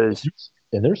 Because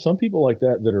And there's some people like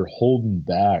that that are holding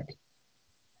back,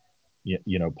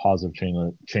 positive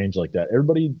change like that.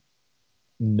 Everybody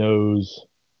knows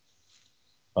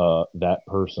that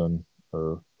person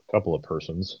or a couple of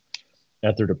persons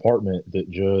at their department that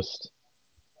just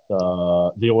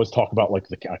they always talk about like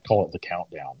I call it the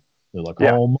countdown. They're like,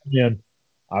 yeah, oh man,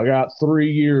 I got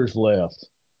 3 years left.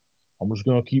 I'm just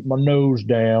gonna keep my nose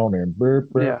down and burp,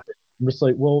 burp. yeah, I'm just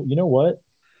like, well, you know what?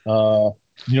 The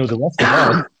rest of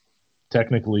us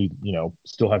technically,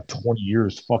 still have 20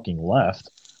 years fucking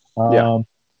left. yeah, Um,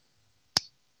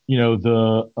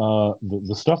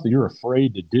 the stuff that you're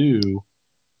afraid to do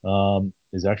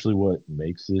is actually what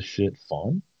makes this shit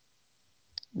fun.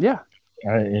 yeah.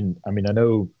 And I mean, I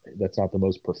know that's not the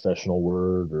most professional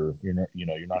word, or you're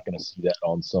not going to see that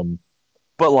on some.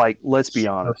 But like, let's be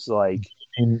honest. Like,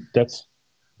 And that's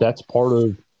part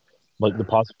of like the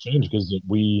positive change because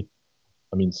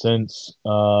I mean, since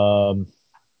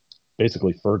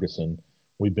basically Ferguson,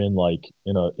 we've been like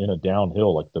in a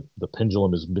downhill. Like the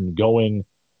pendulum has been going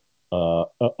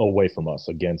away from us,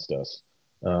 against us.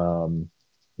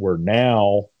 Where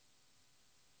now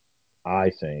I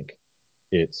think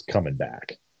it's coming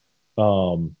back.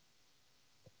 Um,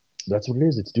 that's what it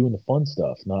is. It's doing the fun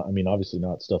stuff. Not, I mean, obviously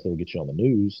not stuff that will get you on the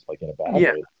news, like in a bad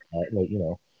Yeah, way. Like,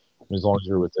 as long as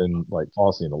you're within like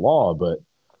policy and the law. But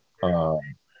uh,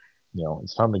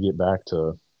 it's time to get back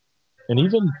to, and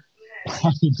even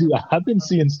I've been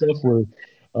seeing stuff where,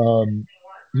 um,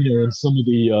 in some of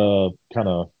the kind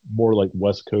of more like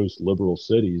West Coast liberal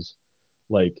cities,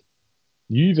 like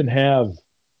you even have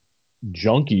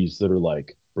junkies that are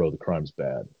like, bro, the crime's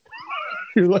bad.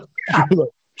 You're like, you're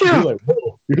like, you're yeah, like,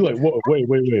 whoa, you're like, whoa, wait,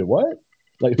 what?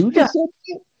 Like, who yeah. just said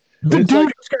that? And The it's like,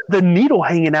 dude who's got the needle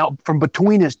hanging out from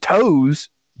between his toes,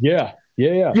 yeah,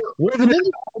 yeah, yeah. you Well, living and in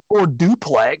then, or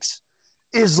duplex,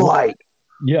 is well, like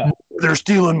yeah, they're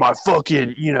stealing my fucking.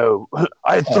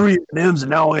 I had yeah, three M&Ms and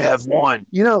now I only have one.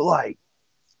 Like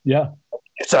yeah.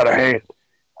 it's out of hand.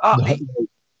 Uh,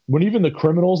 When even the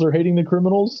criminals are hating the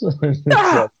criminals, it's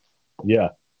yeah, like, yeah,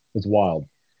 it's wild.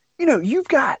 you've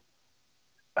got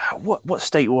what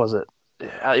state was it?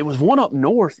 It was one up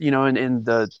north, in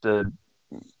the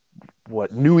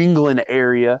what New England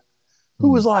area, who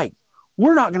Hmm. was like,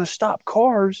 "We're not going to stop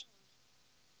cars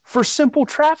for simple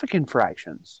traffic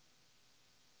infractions,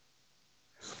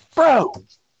 bro."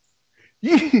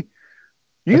 You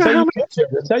you That's know how how you many catch it.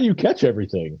 That's how you catch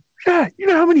everything. yeah, you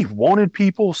know how many wanted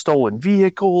people, stolen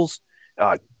vehicles,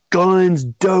 uh, guns,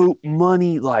 dope,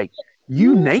 money, like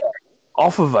you Yeah, name it,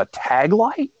 off of a tag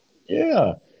light.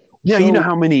 yeah. Yeah, you know So,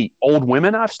 how many old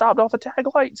women I've stopped off of tag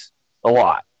lights? A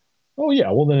lot. oh yeah,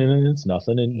 well then it's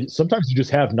nothing. And sometimes you just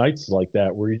have nights like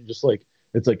that where you just like,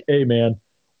 it's like, hey man,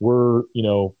 we're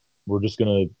just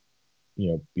gonna,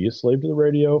 be a slave to the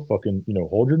radio, fucking,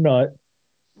 hold your nut.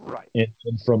 Right. And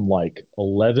from like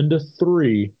 11 to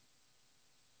 3,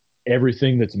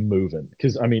 everything that's moving.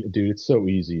 Because I mean, dude, it's so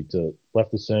easy to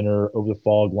left the center over the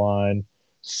fog line,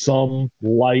 some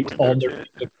light Window on their tint.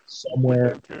 vehicle somewhere.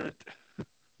 Window tint.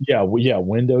 Yeah, yeah,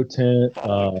 window tint.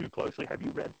 Following too closely. Have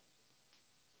you read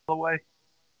the way?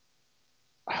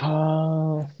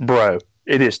 Uh, Bro,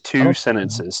 it is I two don't,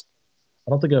 sentences. I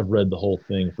don't think I've read the whole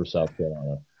thing for South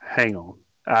Carolina. Hang on.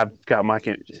 I've got my.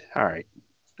 All right.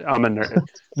 I'm a nerd.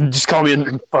 Just call me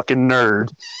a fucking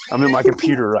nerd. I'm in my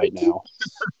computer right now.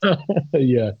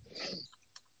 Yeah.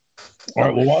 All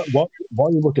right. Well,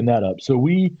 while you're looking that up, so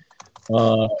it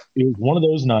was one of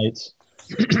those nights,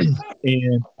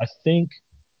 and I think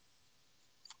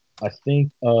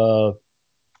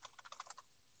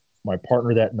my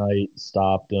partner that night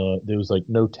stopped. There was like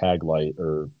no tag light,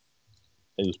 or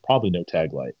it was probably no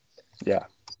tag light. Yeah.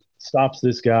 Stops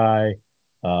this guy.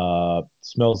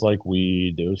 Smells like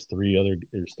weed. There's three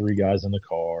guys in the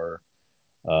car.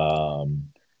 Um,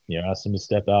 asked him to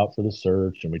step out for the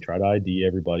search, and we try to ID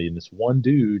everybody. And this one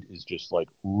dude is just like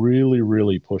really,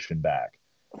 really pushing back.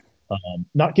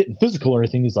 Not getting physical or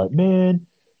anything. He's like, man,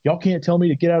 y'all can't tell me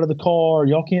to get out of the car.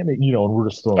 Y'all can't make, and we're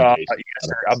just throwing cases Yes, at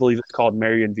sir. him. I believe it's called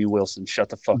Marion v. Wilson. Shut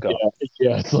the fuck up.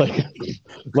 Yeah, yeah. It's like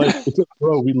it's like,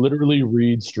 bro, we literally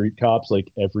read Street Cops like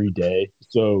every day.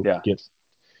 So Yeah.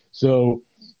 so,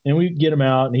 and we get him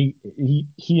out, and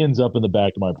he ends up in the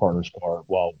back of my partner's car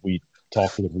while we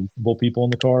talk to the reasonable people in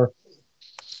the car.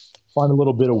 Find a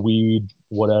little bit of weed,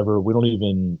 whatever. We don't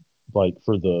even like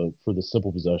for the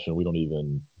simple possession. We don't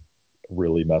even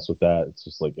really mess with that. It's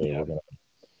just like, hey, Yeah.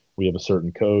 we have a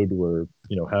certain code where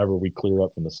however we clear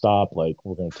up from the stop, like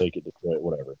we're gonna take it, destroy it,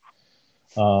 whatever.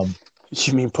 Um,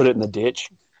 You mean put it in the ditch?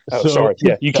 Oh, so sorry.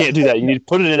 Yeah, you can't do that. You need to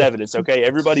put it in evidence. Okay,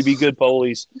 everybody, be good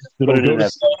police. Put it'll it in go to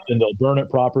evidence. site and they'll burn it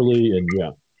properly, and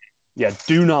yeah, Yeah,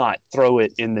 do not throw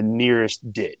it in the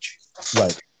nearest ditch.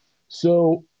 right.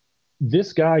 So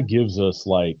this guy gives us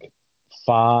like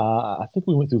five. I think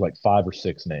we went through like 5 or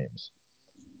 6 names.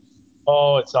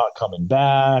 Oh, it's not coming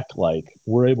back. Like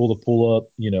we're able to pull up,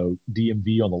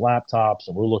 DMV on the laptops,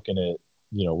 and we're looking at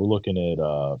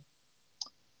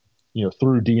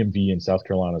through DMV in South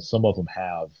Carolina. Some of them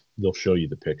they'll show you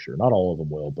the picture. Not all of them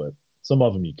will, but some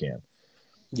of them you can.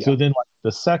 Yeah. So then,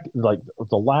 like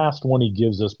the last one he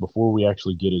gives us before we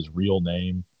actually get his real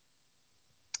name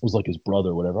was like his brother,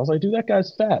 or whatever. I was like, dude, that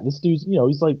guy's fat. This dude's,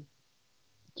 he's like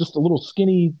just a little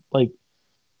skinny, like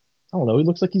I don't know. He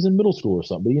looks like he's in middle school or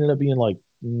something, but he ended up being like,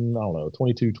 I don't know,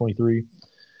 22, 23.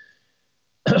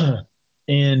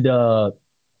 and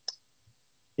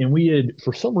and we had,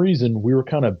 for some reason, we were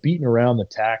kind of beating around the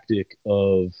tactic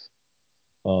of,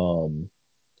 um,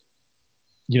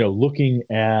 looking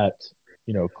at,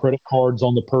 credit cards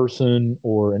on the person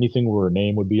or anything where a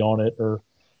name would be on it, and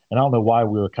I don't know why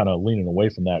we were kind of leaning away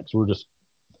from that because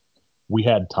we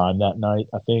had time that night,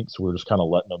 I think, so we are just kind of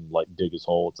letting them like dig his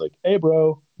hole. It's like, hey,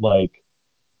 bro, like,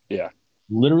 Yeah.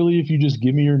 literally, if you just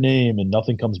give me your name and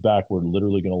nothing comes back, we're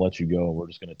literally going to let you go. And we're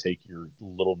just going to take your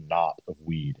little knot of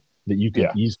weed that you can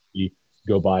Yeah. easily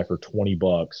go buy for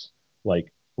 $20,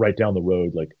 like right down the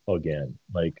road, like again.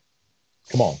 Like,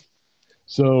 come on.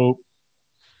 So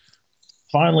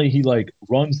finally, he like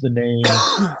runs the name,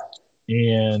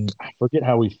 and I forget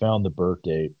how we found the birth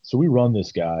date. So we run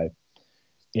this guy,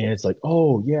 and it's like,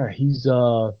 oh yeah, he's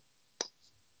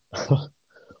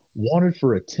wanted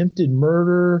for attempted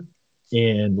murder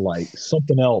and like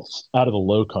something else out of the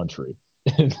low country.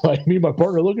 And like me and my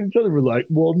partner look at each other, we're like,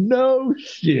 well, no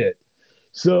shit.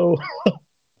 So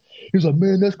he's like,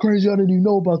 man, that's crazy. I didn't even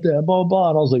know about that. Blah, blah, blah.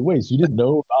 And I was like, wait, so you didn't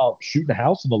know about shooting a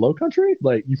house in the low country?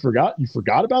 Like you forgot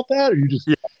about that? Or you just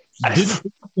Yeah. didn't think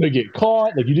you were gonna get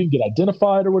caught? Like you didn't get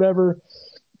identified or whatever?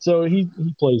 So he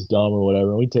plays dumb or whatever.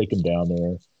 And we take him down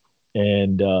there.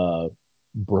 And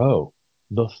bro,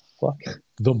 the fuck,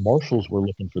 the marshals were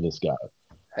looking for this guy.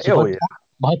 So Hell yeah.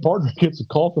 my partner gets a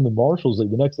call from the marshals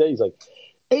like the next day. He's like,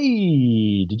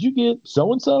 "Hey, did you get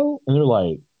so and so?" And they're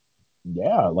like,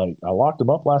 "Yeah, like I locked him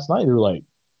up last night." They're like,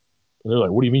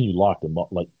 "What do you mean you locked him up?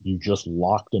 Like you just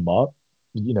locked him up?"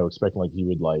 You know, expecting like he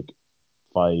would like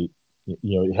fight. You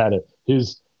know, it had a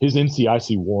his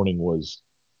NCIC warning was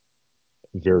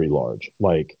very large.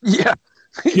 Like Yeah.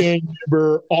 gang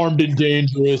member, armed and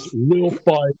dangerous, will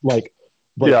fight, like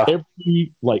Yeah.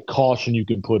 every like caution you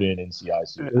can put in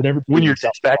NCIC. And When everybody your in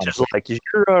South dispatch Carolina. is like, is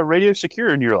your radio secure?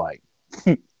 And you're like,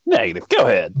 negative. Go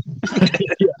ahead.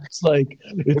 Yeah, it's like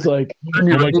And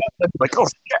you're oh my god, like, oh,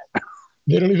 shit.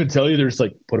 they don't even tell you. They're just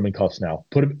like put him in cuffs now.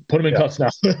 Put him in Yeah. cuffs now.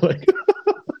 Like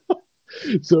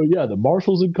so, yeah, the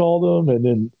marshals had called him, and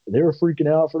then they were freaking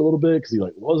out for a little bit because he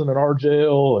like wasn't in our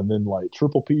jail, and then like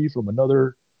Triple P from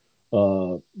another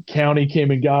uh county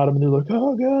came and got him, and they're like,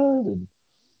 oh god,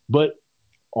 but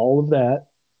all of that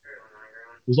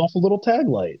was off a little tag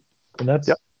light, and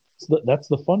Yep. that's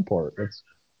the fun part. That's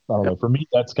I don't know. Yep. For me,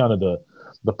 that's kind of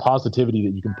the positivity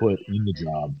that you can put in the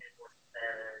job.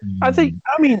 Mm,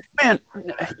 I mean, man,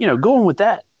 going with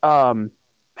that,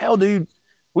 hell, dude,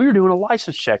 we were doing a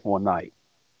license check one night.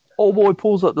 Old boy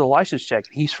pulls up the license check.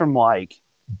 He's from like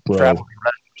Stratford bro,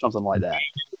 or something like that.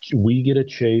 we get a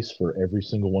chase for every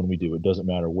single one we do. It doesn't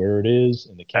matter where it is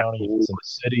in the county, if Absolutely. it's in the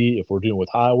city, if we're doing with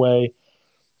highway.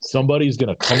 Somebody's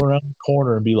gonna come around the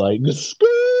corner and be like, "Scoot!"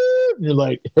 And you're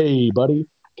like, "Hey, buddy,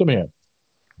 come here."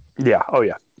 Yeah. Oh,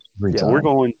 yeah. Every Yeah.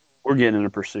 time. We're getting in a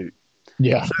pursuit.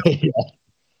 Yeah. So Yeah.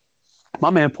 my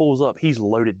man pulls up. He's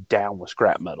loaded down with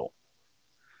scrap metal.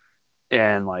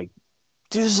 And like,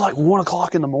 dude, this is like 1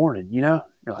 o'clock in the morning, You're like,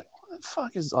 what the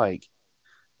fuck is like,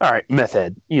 all right, meth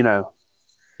head, Yeah.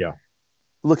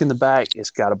 Look in the back, it's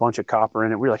got a bunch of copper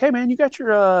in it. We're like, hey man, you got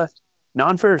your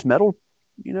non-ferrous metal,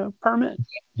 permit?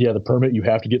 Yeah, the permit you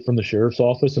have to get from the sheriff's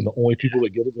office, and the only people that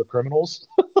get it are criminals.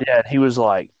 Yeah, and he was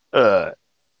like,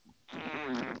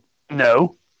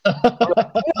 no.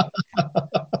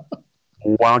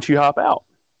 Why don't you hop out?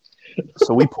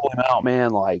 So we pull him out,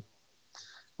 man. Like,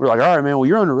 we're like, all right, man, well,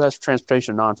 you're under arrest for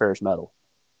transportation of non-ferrous metal.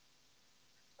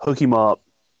 Hook him up,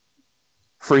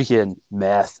 freaking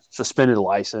meth, suspended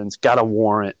license, got a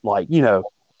warrant. Like,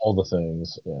 All the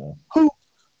things. Yeah. who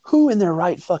who in their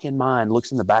right fucking mind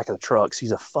looks in the back of the truck,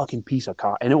 sees a fucking piece of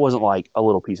copper, and it wasn't like a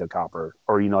little piece of copper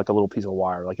or like a little piece of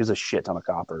wire, like it's a shit ton of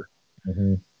copper,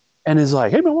 Hmm. and is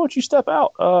like, hey man, why don't you step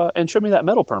out and show me that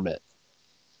metal permit?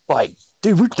 Like,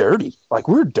 dude, we're dirty. Like,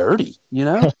 we're dirty,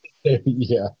 Yeah.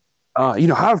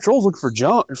 Highway Patrol's looking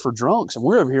for drunks, and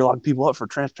we're over here locking people up for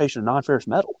transportation of non-ferrous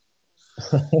metal.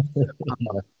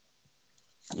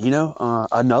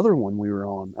 Another one we were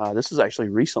on. This is actually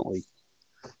recently.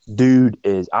 Dude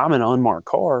I'm in an unmarked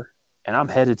car, and I'm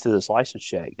headed to this license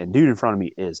check, and dude in front of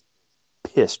me is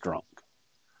piss drunk.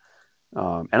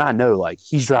 And I know like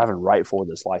he's driving right for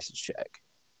this license check.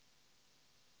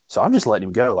 So I'm just letting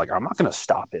him go. Like, I'm not going to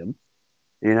stop him.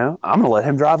 I'm going to let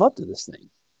him drive up to this thing.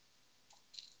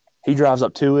 He drives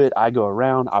up to it. I go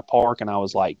around, I park, and I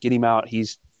was like, get him out.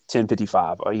 He's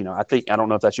 1055. I don't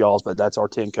know if that's y'all's, but that's our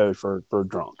 10 code for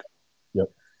drunk. Yep.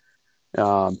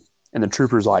 And the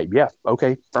trooper's like, yeah,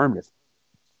 okay, affirmative.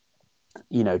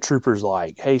 Trooper's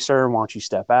like, hey, sir, why don't you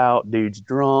step out? Dude's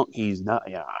drunk. He's not,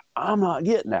 I'm not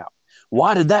getting out.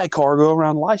 Why did that car go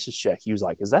around the license check? He was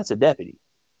like, because that's a deputy.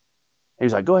 He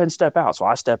was like, go ahead and step out. So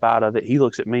I step out of it. He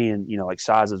looks at me and, like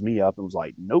sizes me up and was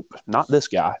like, nope, not this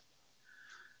guy.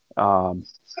 And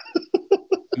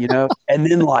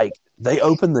then like they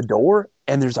open the door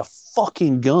and there's a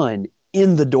fucking gun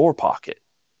in the door pocket.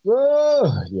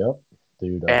 Yep.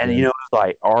 Dude. And,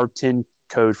 like our 10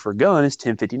 code for gun is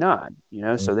 1059,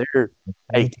 so they're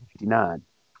 1859.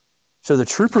 So the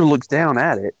trooper looks down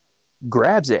at it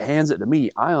grabs it, hands it to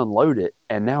me. I unload it,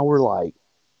 and now we're like,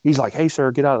 he's like, "Hey,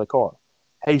 sir, get out of the car.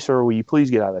 Hey, sir, will you please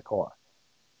get out of the car?"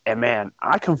 And man,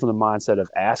 I come from the mindset of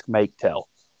ask, make, tell.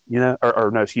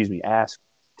 Or no, excuse me, ask,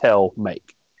 tell,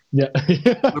 make. Yeah.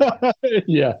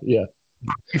 Yeah. Yeah.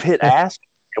 We've hit ask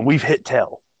and we've hit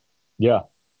tell. Yeah.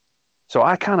 So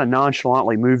I kind of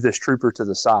nonchalantly move this trooper to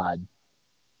the side.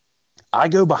 I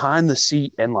go behind the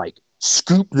seat and like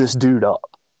scoop this dude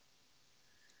up.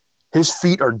 His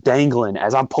feet are dangling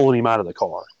as I'm pulling him out of the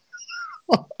car.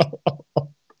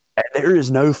 And there is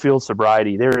no field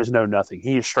sobriety. There is no nothing.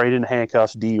 He is straight in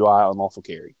handcuffs, DUI, unlawful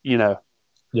carry. Yeah.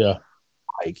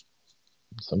 Like,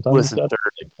 Sometimes it's listen, got sir,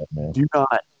 to take that, man. do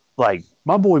not, like,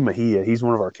 my boy Mahia, he's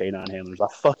one of our canine handlers. I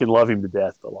fucking love him to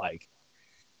death, but like,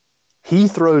 he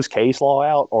throws case law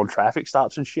out on traffic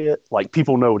stops and shit. Like,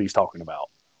 people know what he's talking about.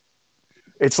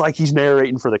 It's like he's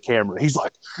narrating for the camera. He's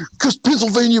like, because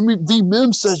Pennsylvania v.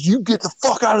 Mim says you get the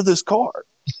fuck out of this car.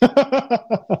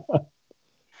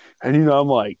 And, I'm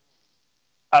like,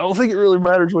 I don't think it really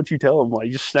matters what you tell him.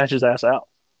 Like, just snatch his ass out.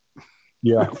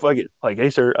 Yeah. Fuck it. Like, hey,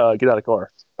 sir, get out of the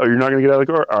car. Oh, you're not going to get out of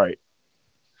the car? All right.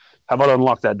 How about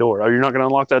unlock that door? Oh, you're not going to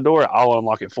unlock that door? I'll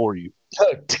unlock it for you.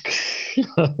 Like,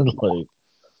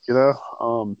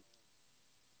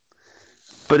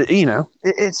 But,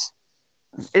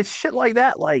 it's shit like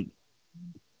that. Like,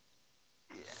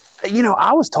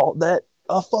 I was taught that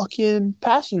a fucking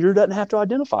passenger doesn't have to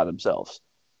identify themselves.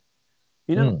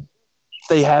 If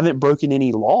they haven't broken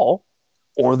any law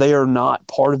or they are not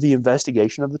part of the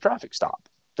investigation of the traffic stop.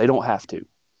 They don't have to.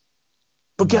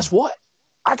 But guess what?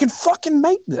 I can fucking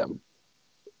make them.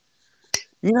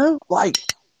 Like,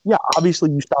 yeah,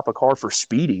 obviously you stop a car for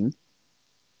speeding.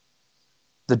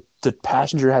 The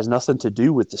passenger has nothing to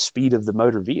do with the speed of the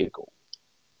motor vehicle.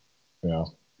 Yeah.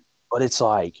 But it's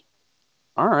like,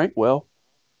 all right, well,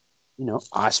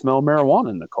 I smell marijuana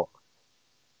in the car.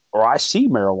 Or I see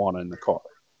marijuana in the car.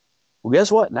 Well,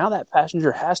 guess what? Now that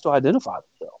passenger has to identify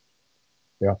themselves.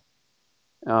 Yeah.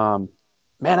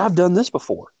 Man, I've done this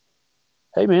before.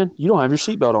 Hey, man, you don't have your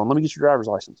seatbelt on. Let me get your driver's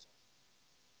license.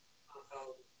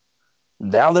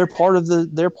 Now they're part of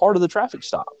the traffic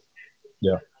stop.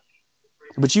 Yeah.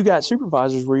 But you got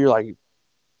supervisors where you're like,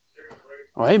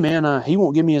 oh, hey, man, he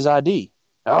won't give me his ID.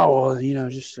 Oh, well,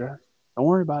 just don't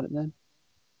worry about it then.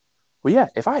 Well, yeah,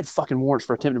 if I had fucking warrants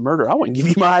for attempted murder, I wouldn't give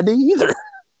you my ID either.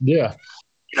 Yeah.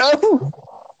 Those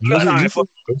are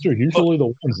usually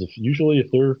the ones.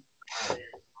 If they're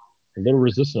a little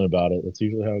resistant about it, that's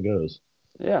usually how it goes.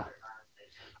 Yeah.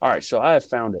 All right, so I have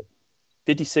found it.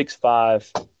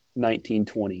 56-5,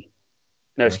 1920.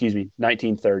 No, excuse me,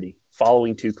 1930.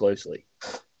 Following too closely.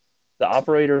 The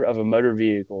operator of a motor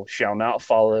vehicle shall not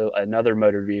follow another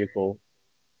motor vehicle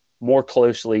more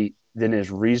closely than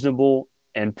is reasonable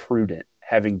and prudent,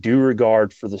 having due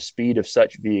regard for the speed of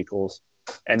such vehicles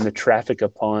and the traffic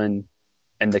upon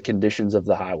and the conditions of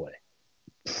the highway.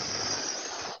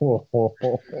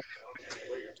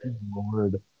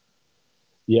 Lord.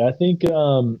 Yeah, I think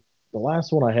the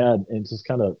last one I had, and it's just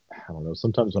kind of, I don't know.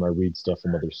 Sometimes when I read stuff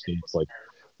from other states, like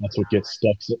that's what gets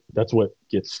stuck. That's what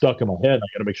gets stuck in my head. I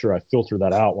got to make sure I filter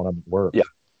that out when I'm at work. Yeah,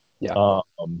 yeah. I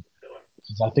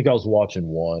think I was watching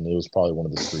one. It was probably one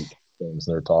of the street things.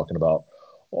 And they're talking about,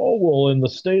 oh well, in the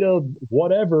state of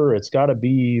whatever, it's got to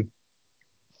be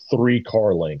 3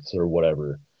 car lengths or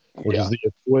whatever, which is the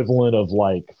equivalent of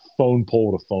like phone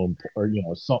pole to phone, or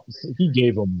something. He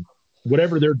gave them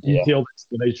whatever their detailed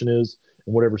explanation is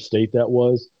in whatever state that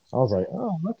was. I was like,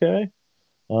 oh, okay.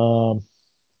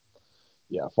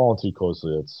 Yeah, falling too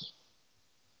closely, it's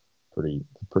pretty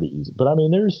easy. But I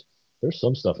mean, there's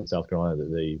some stuff in South Carolina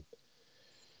that they,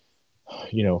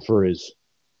 for as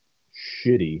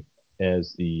shitty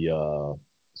as the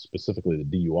specifically the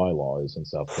DUI law is in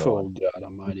South Carolina. Oh God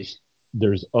Almighty!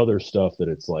 There's other stuff that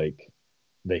it's like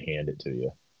they hand it to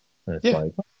you, and it's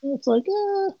like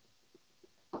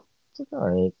all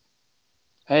right.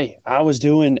 Hey, I was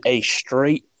doing a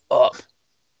straight up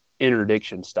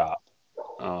interdiction stop.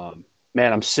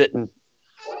 Man, I'm sitting,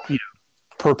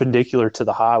 perpendicular to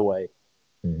the highway,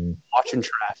 watching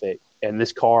traffic, and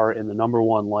this car in the number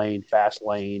one lane, fast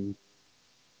lane,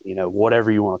 whatever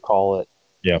you want to call it.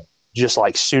 Yeah. Just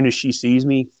like soon as she sees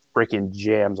me, freaking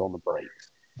jams on the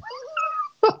brakes.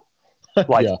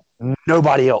 Like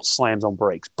nobody else slams on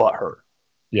brakes but her.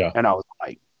 Yeah. And I was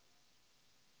like,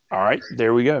 all right,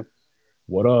 there we go.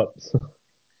 What up?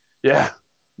 Yeah.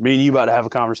 Me and you about to have a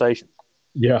conversation.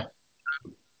 Yeah.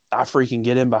 I freaking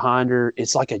get in behind her.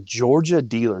 It's like a Georgia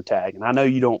dealer tag. And I know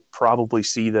you don't probably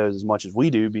see those as much as we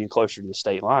do being closer to the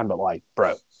state line, but like,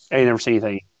 bro, I ain't never seen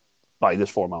anything like this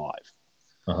before in my life.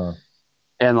 Uh-huh.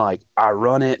 And like I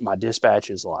run it, my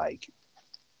dispatch is like,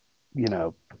 you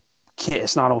know,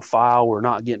 it's not on file. We're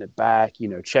not getting it back.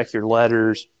 Check your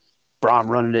letters. Bro,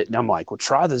 I'm running it, and I'm like, well,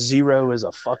 try the 0 as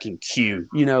a fucking Q.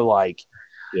 Like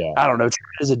Yeah. I don't know, try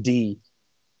it as a D.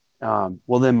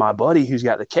 Well, then my buddy who's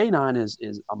got the K9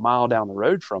 is a mile down the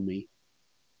road from me.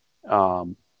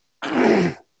 Um,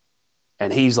 and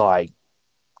he's like,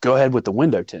 go ahead with the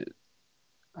window tint.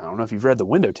 I don't know if you've read the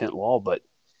window tint law, but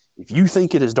if you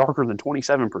think it is darker than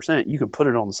 27%, you can put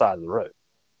it on the side of the road.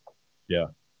 Yeah.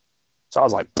 So I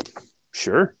was like,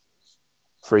 sure.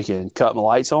 Freaking cut my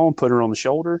lights on, put her on the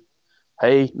shoulder.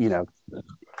 Hey,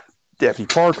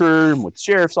 Deputy Parker with the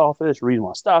sheriff's office, reason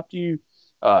why I stopped you.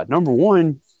 Number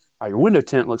one, your window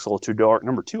tint looks a little too dark.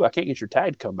 Number two, I can't get your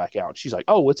tag to come back out. She's like,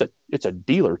 oh, it's a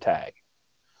dealer tag.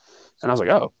 And I was like,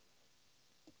 oh,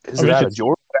 is I it mean, out of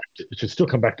Georgia? it should still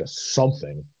come back to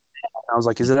something. I was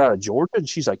like, is it out of Georgia? And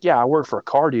she's like, yeah, I work for a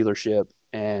car dealership,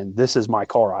 and this is my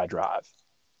car I drive.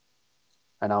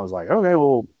 And I was like, okay,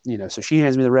 well, so she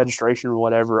hands me the registration or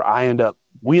whatever.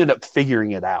 We end up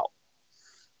figuring it out.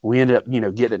 We ended up,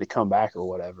 getting it to come back or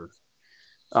whatever.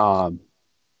 But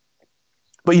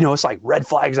it's like red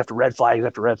flags after red flags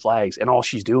after red flags, and all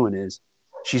she's doing is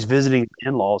she's visiting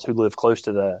in-laws who live close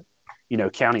to the,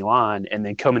 county line, and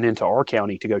then coming into our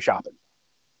county to go shopping.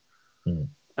 Hmm.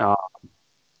 Uh,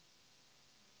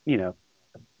 you know,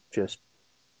 just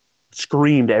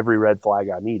screamed every red flag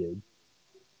I needed.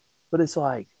 But it's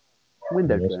like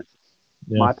window tint.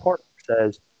 Yeah. My partner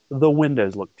says the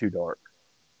windows look too dark.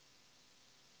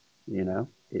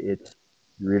 It's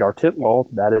you read our tint law,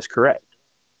 that is correct.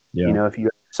 Yeah. If you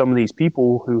have some of these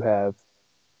people who are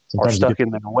Sometimes you stuck get,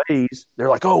 in their ways, they're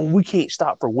like, oh, we can't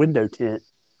stop for window tint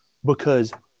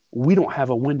because we don't have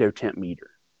a window tint meter.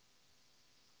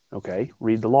 Okay,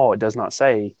 read the law. It does not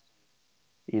say,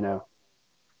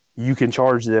 you can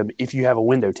charge them if you have a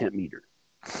window tint meter.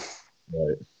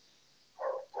 right.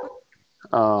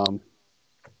 I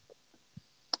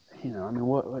mean,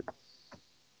 what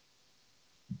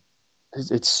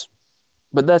it's,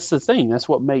 but that's the thing. That's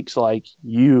what makes like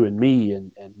you and me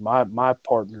and my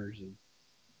partners and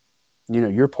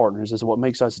your partners is what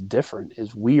makes us different.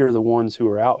 Is we are the ones who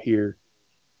are out here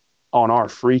on our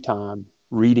free time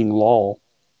reading law,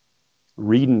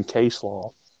 reading case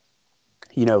law,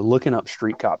 looking up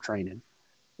street cop training.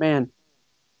 Man,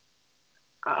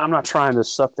 I'm not trying to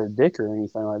suck their dick or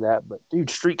anything like that, but dude,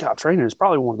 street cop training is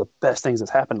probably one of the best things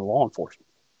that's happened to law enforcement.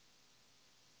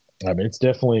 I mean, it's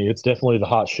definitely the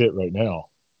hot shit right now.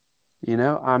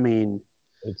 I mean,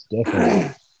 It's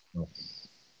definitely.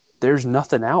 there's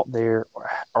nothing out there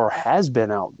or has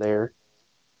been out there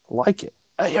like it.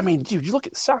 I mean, dude, you look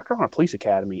at South Carolina Police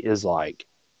Academy is like,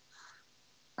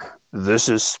 this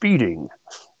is speeding.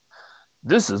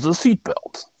 This is a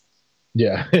seatbelt.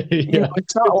 Yeah. Yeah.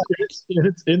 It's not like,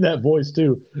 It's in that voice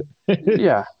too.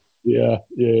 yeah, Yeah.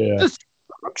 Yeah. this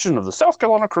production of the South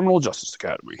Carolina Criminal Justice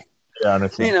Academy. Yeah. And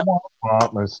it's like,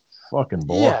 it's fucking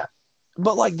boring. Yeah,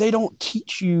 but like they don't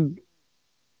teach you.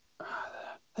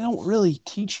 They don't really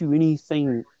teach you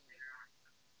anything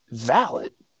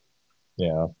valid,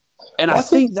 Yeah. and Well, I I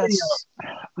think think that's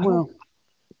I don't,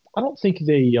 I don't think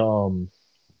they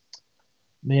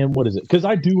man, what is it? Because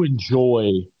I do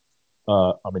enjoy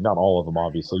I mean not all of them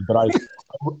obviously, but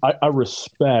I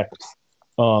respect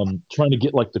trying to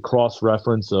get like the cross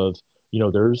reference of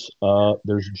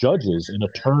there's judges and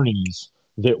attorneys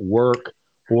that work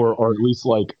or are at least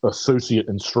like associate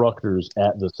instructors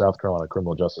at the South Carolina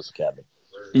Criminal Justice Academy,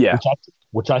 yeah,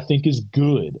 which I think is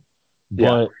good,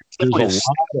 yeah. but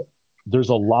there's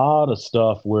a lot of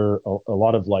stuff where a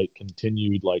lot of like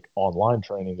continued like online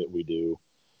training that we do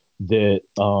that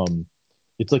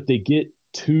it's like they get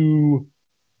too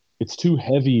it's too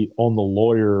heavy on the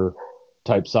lawyer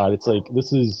type side. It's like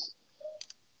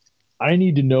I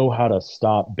need to know how to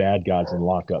stop bad guys and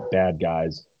lock up bad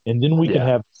guys, and then we can Yeah,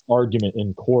 have argument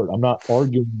in court. I'm not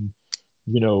arguing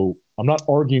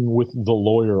with the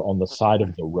lawyer on the side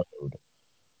of the road.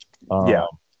 yeah, Um,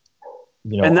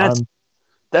 and I'm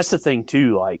that's the thing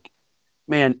too. Like,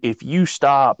 man, if you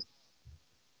stop,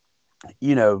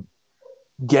 you know,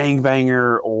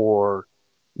 gangbanger or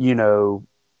you know,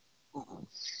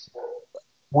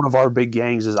 one of our big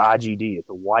gangs is IGD. It's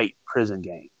a white prison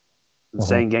gang, uh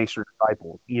Insane Gangster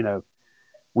Disciple.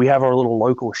 We have our little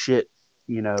local shit.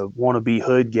 Wannabe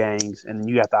hood gangs, and then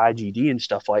you got the IGD and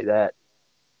stuff like that.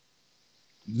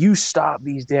 You stop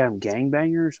these damn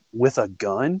gangbangers with a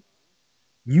gun,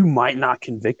 you might not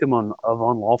convict them of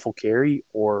unlawful carry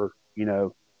or,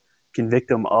 convict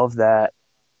them of that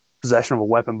possession of a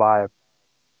weapon by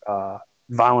a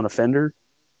violent offender.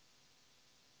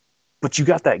 but you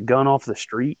got that gun off the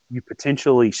street, you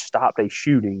potentially stopped a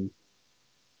shooting,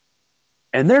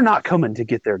 and they're not coming to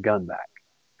get their gun back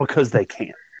because they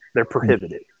can't. They're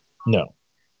prohibited. No.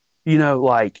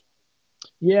 Like,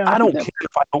 Yeah, I I think don't that. care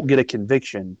if I don't get a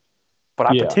conviction, but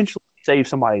I Yeah, potentially save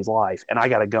somebody's life and I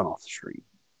got a gun off the street.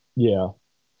 yeah.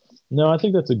 No, I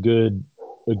think that's a good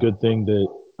thing that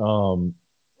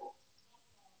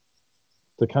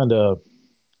to kind of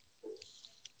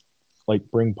like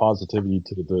bring positivity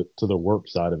to the work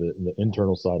side of it and the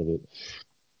internal side of it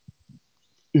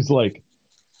is like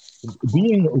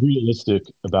being realistic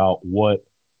about what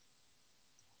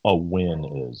a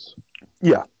win is.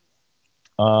 Yeah.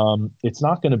 It's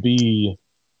not going to be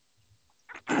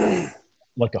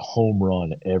like a home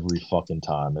run every fucking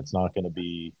time. It's not going to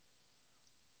be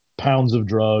pounds of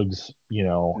drugs,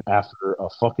 after a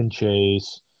fucking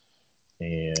chase.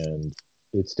 And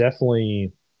it's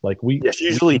definitely like Yes,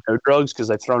 usually no drugs because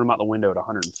they've thrown them out the window at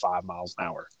 105 miles an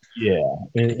hour. yeah,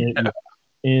 and,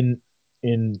 and,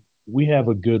 and we have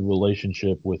a good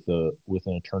relationship with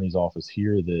an attorney's office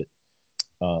here that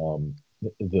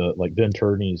the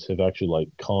attorneys have actually like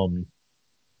come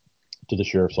to the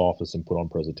sheriff's office and put on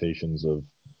presentations of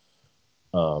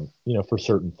for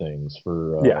certain things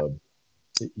Yeah,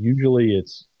 usually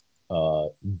it's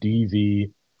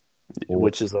DV or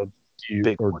which is a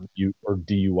big one.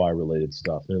 DUI related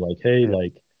stuff. They're like, hey,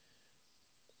 like,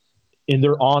 and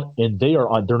they're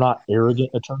not arrogant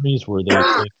attorneys where they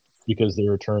think because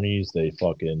they're attorneys they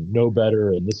fucking know better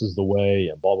and this is the way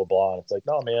and blah blah blah. And it's like,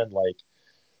 no, man, like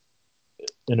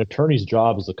an attorney's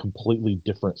job is a completely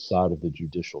different side of the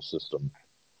judicial system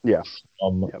Yeah.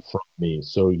 Yep. from me.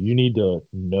 So you need to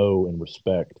know and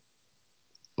respect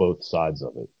both sides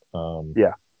of it.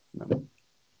 Yeah.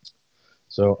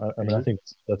 So I mean, I think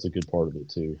that's a good part of it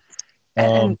too.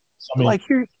 And So, I mean, like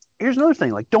here's another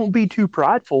thing. Like, don't be too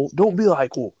prideful. Don't be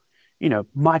like, well,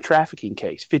 my trafficking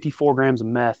case, 54 grams of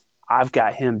meth. I've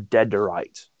got him dead to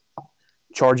rights.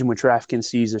 Charge him with trafficking,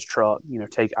 seize his truck.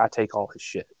 I take all his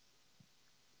shit.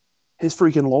 His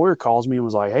freaking lawyer calls me and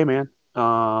was like, "Hey man,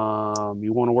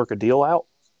 you want to work a deal out?"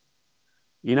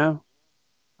 You know,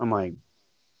 I'm like,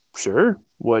 "Sure.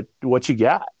 What you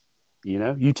got?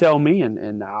 You tell me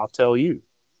and I'll tell you."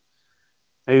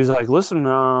 And he was like,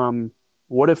 "Listen,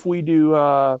 what if we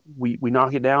do we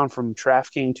knock it down from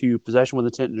trafficking to possession with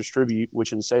intent to distribute,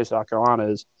 which in the state of South Carolina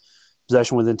is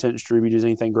possession with intent to distribute is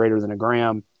anything greater than a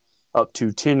gram up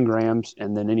to 10 grams,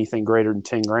 and then anything greater than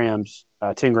 10 grams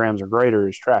or greater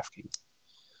is trafficking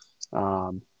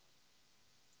um,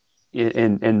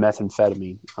 in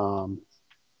methamphetamine."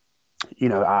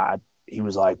 He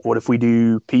was like, "What if we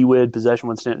do PWID, possession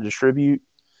with intent to distribute?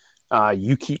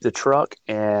 You keep the truck,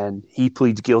 and he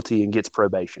pleads guilty and gets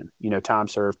probation. Time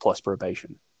served plus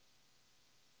probation.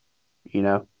 You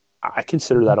know, I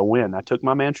consider that a win. I took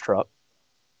my man's truck.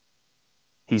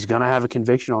 He's gonna have a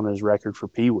conviction on his record for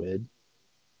PWID.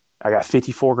 I got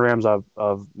 54 grams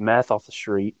of meth off the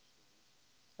street,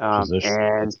 and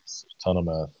that's a ton of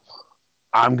meth.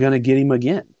 I'm gonna get him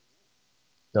again.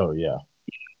 Oh yeah,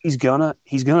 He's gonna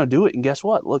do it, and guess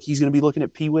what? Look, he's gonna be looking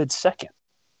at PWID second.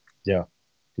 yeah,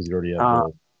 because you already have Uh,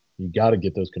 you got to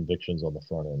get those convictions on the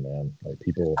front end, man. Like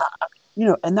people,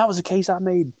 and that was a case I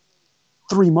made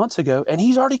 3 months ago, and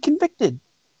he's already convicted.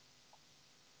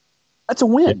 That's a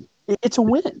yeah, win. It's a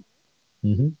win.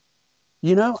 mm-hmm.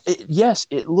 Yes,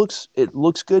 it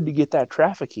looks good to get that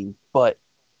trafficking, but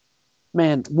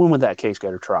man, when would that case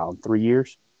go to trial? In 3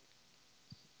 years?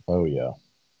 Oh yeah,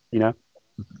 You know,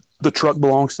 the truck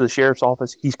belongs to the sheriff's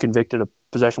office. He's convicted of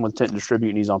possession with intent to distribute,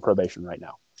 and he's on probation right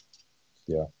now.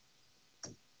 yeah,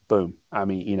 Boom. I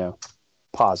mean,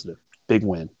 positive, big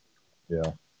win.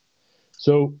 yeah.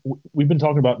 So we've been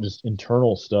talking about just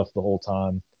internal stuff the whole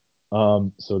time.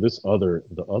 So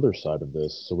the other side of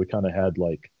this, so we kind of had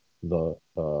like the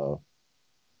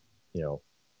you know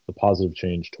the positive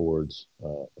change towards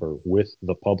or with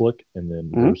the public, and then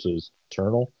Mm-hmm. versus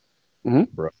internal, Mm-hmm.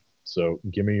 bro. So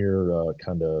give me your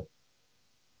kind of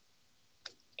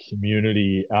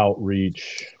community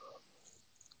outreach,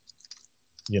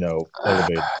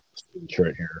 elevator speech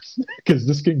right here, because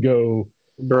this can go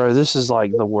Bro, this is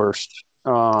like the worst.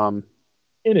 and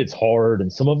it's hard,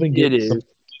 and It is. some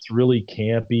gets really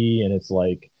campy, and it's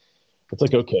like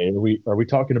okay, are we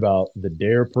talking about the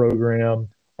Dare program?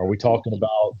 Are we talking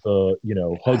about the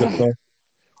hug a thumb?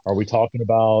 Are we talking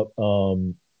about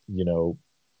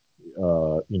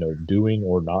doing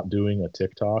or not doing a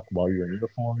TikTok while you're in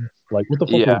uniform? Like, what the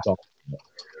fuck are Yeah. we talking about?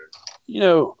 You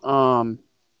know, um,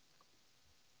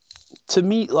 to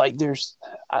me, like there's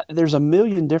a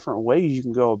million different ways you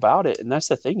can go about it, and that's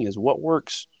the thing is what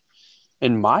works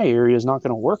in my area is not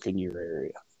going to work in your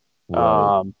area.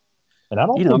 Right. And I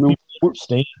don't I think mean, people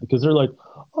understand because they're like,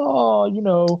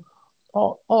 oh,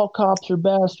 all cops are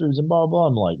bastards and blah blah.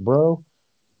 I'm like, bro,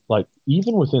 like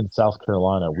even within South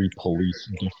Carolina, we police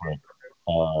different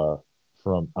uh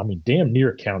I mean, damn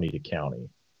near county to county.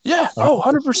 yeah. I mean, Oh,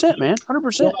 100%, man. you'll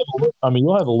 100%.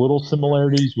 you'll have a little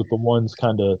similarities with the ones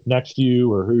kind of next to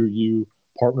you or who you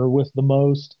partner with the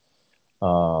most.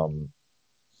 Um,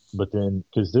 but then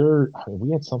because I mean,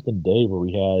 we had something today where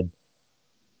we had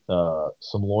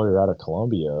some lawyer out of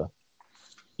Columbia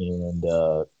and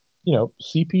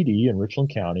CPD in Richland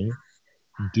County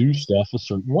do stuff a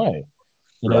certain way.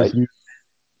 And Right. as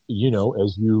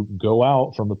you go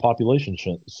out from the population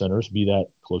centers, be that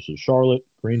close to Charlotte,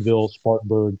 Greenville,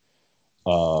 Spartanburg,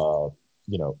 uh,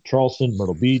 Charleston,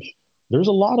 Myrtle Beach, there's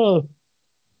a lot of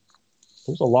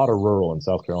there's a lot of rural in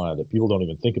South Carolina that people don't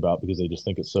even think about because they just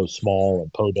think it's so small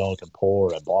and podunk and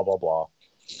poor and blah blah blah.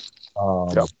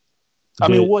 Yep. Um, I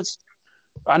mean, that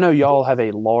I know y'all have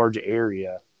a large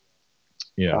area.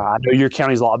 yeah, I know your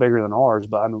county's a lot bigger than ours,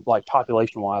 but I'm like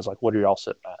population wise, like what are y'all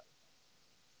sitting at?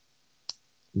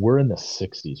 we're in the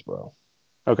 60s, bro.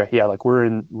 Okay, yeah, like we're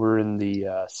in the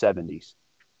 70s.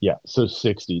 Yeah, so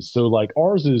 60s. So like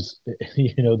ours is,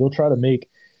 they'll try to make,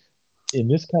 and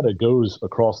this kind of goes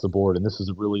across the board, and this is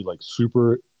a really like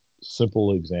super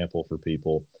simple example for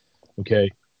people. Okay,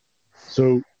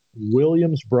 so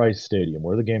Williams Bryce Stadium,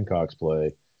 where the Gamecocks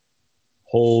play,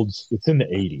 it's in the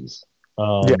 80s.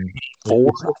 Yeah, four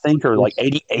It's I think, or like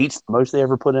it's 88's the most they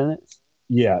ever put in it.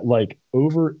 yeah, like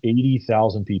over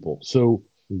 80,000 people. So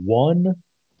one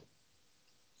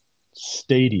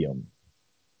stadium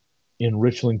in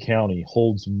Richland County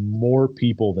holds more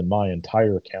people than my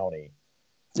entire county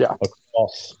Yeah,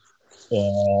 across.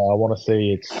 I want to say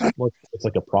it's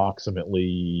like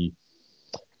approximately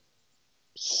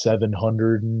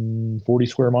 740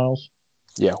 square miles.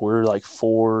 yeah, we're like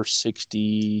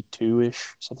 462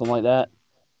 ish, something like that.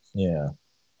 Yeah,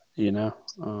 You know,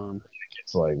 um,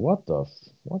 it's like what the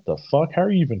fuck? How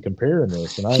are you even comparing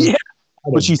this? And yeah. had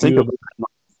a What you think good about?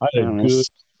 I had a I mean, good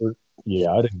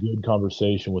yeah, I had a good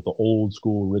conversation with the old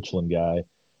school Richland guy.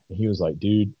 And he was like,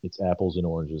 dude, it's apples and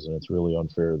oranges, and it's really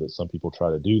unfair that some people try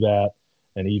to do that.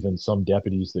 And even some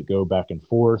deputies that go back and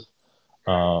forth.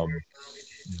 Um,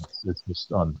 it's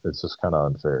just kind of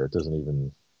unfair. It doesn't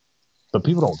even, but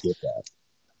people don't get that.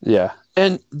 yeah,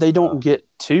 and they don't get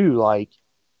to like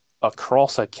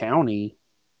across a county.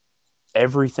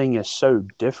 Everything is so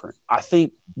different. I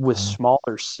think with Mhm.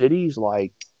 smaller cities,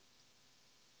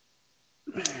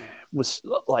 with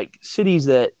like cities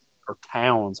that are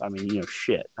towns. I mean,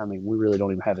 shit. I mean, we really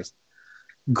don't even have a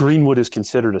Greenwood is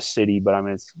considered a city, but I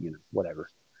mean, it's whatever.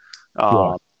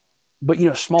 Yeah, Um,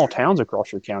 but small towns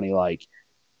across your county, like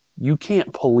you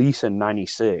can't police in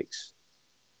 96,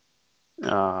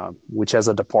 which has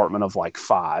a department of like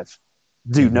 5.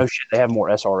 Dude, hmm no shit. They have more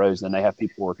SROs than they have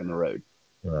people working the road.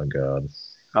 oh god,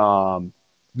 Um,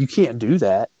 you can't do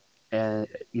that, and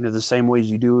the same ways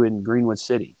you do in Greenwood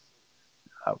City.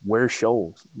 Ware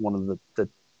Shoals, one of the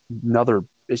another.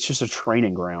 It's just a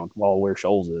training ground. While Ware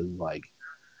Shoals is like,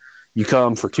 you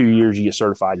come for 2 years, you get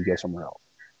certified, you go somewhere else.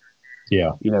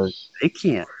 yeah, You know, they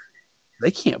can't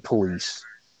they can't police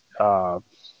uh,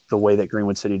 the way that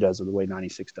Greenwood City does or the way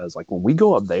 96 does. Like when we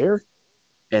go up there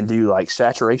and do like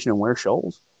saturation and Ware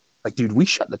Shoals, like dude, we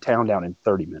shut the town down in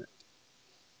 30 minutes.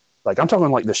 Like I'm talking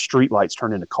like the street lights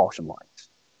turn into caution lights.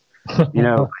 You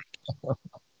know,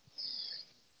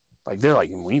 like they're like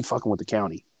we ain't fucking with the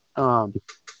county. Um,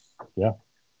 yeah,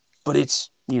 but it's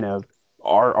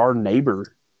our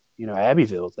neighbor,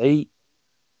 Abbeville. They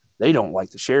don't like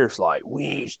the sheriff's like we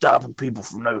ain't stopping people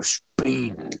from no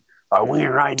speeding. Like we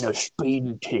ain't writing no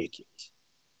speeding tickets.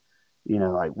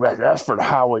 Like that's for the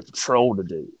highway patrol to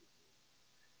do.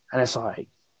 And it's like,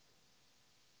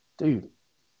 dude,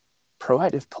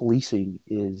 proactive policing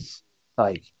is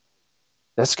like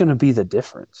that's going to be the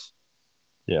difference.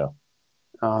 yeah,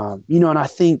 And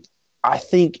I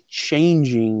think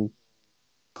changing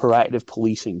proactive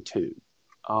policing too.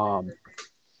 Um,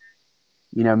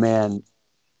 Man,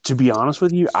 to be honest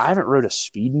with you, I haven't wrote a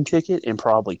speeding ticket in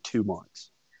probably 2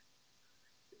 months.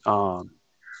 Um,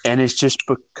 and it's just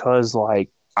because like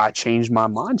I changed my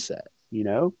mindset.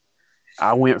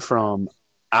 I went from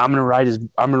I'm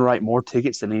gonna write more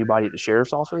tickets than anybody at the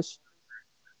sheriff's office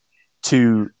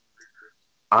to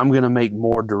I'm gonna make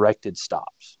more directed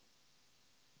stops.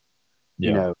 You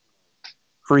yeah, know,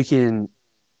 freaking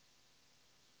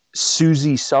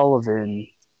Susie Sullivan,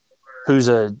 who's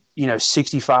a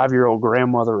 65-year-old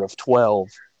grandmother of 12.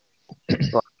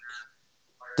 Like,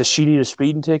 does she need a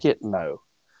speeding ticket? No.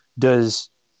 Does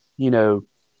you know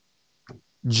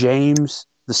James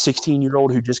The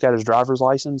 16-year-old who just got his driver's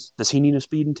license, does he need a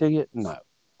speeding ticket? No.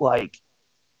 Like,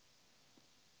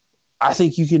 I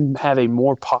think you can have a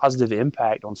more positive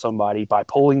impact on somebody by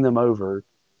pulling them over,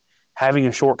 having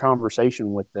a short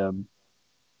conversation with them,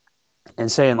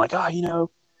 and saying like, oh,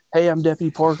 hey, I'm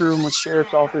Deputy Parker. I'm with the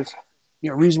sheriff's office.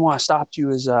 Reason why I stopped you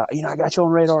is, I got you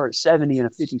on radar at 70 and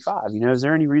a 55. Is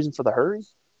there any reason for the hurry?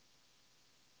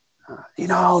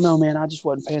 Oh no, man, I just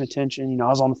wasn't paying attention. I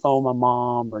was on the phone with my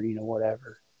mom or,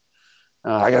 whatever.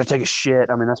 I got to take a shit.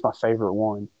 I mean, that's my favorite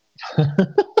one.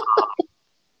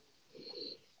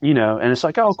 And it's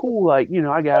like, oh, cool. Like,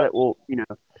 I got it. Well,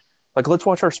 like, let's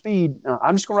watch our speed.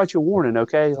 I'm just gonna write you a warning,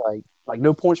 okay? Like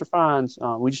no points or fines.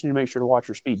 We just need to make sure to watch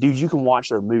your speed, dude. You can watch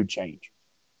their mood change.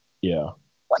 Yeah.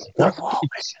 Like, Well,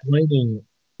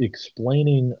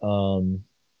 explaining, and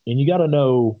you got to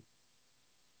know,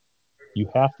 you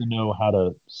have to know how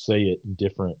to say it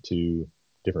different to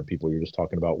different people. You're just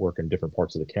talking about working different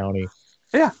parts of the county.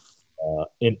 yeah,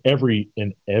 In every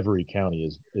county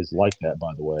is like that,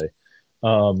 by the way.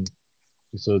 Um,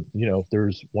 so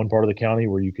there's one part of the county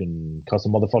where you can cuss a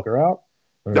motherfucker out,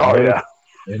 and there's oh another, yeah,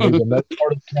 and there's another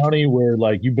part of the county where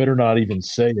like you better not even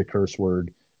say a curse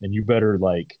word, and you better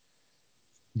like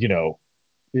you know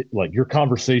like your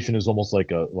conversation is almost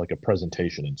like a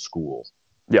presentation in school.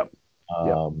 yep,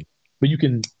 yep, Um, but you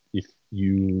can, if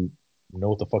you know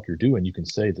what the fuck you're doing, you can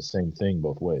say the same thing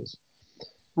both ways.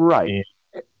 right,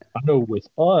 And I know with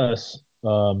us, a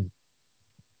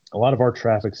lot of our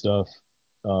traffic stuff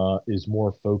is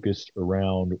more focused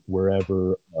around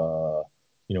wherever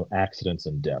accidents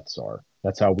and deaths are.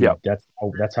 yep,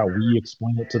 That's how we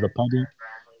explain it to the public.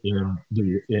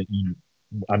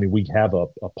 I mean, we have a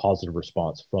positive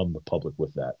response from the public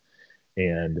with that.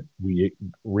 And we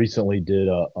recently did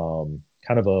a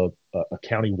kind of a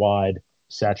county-wide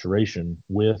saturation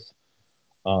with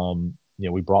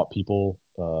we brought people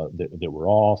that were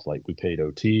off, like we paid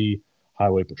OT.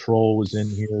 Highway Patrol was in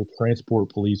here, Transport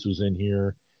Police was in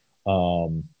here,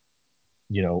 um,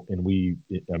 and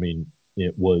I mean,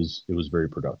 it was very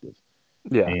productive,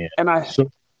 yeah. and And I,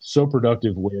 so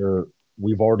productive where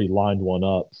we've already lined one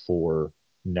up for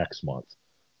next month.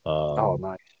 oh, Um,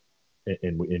 nice,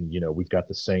 and we've got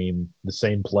the same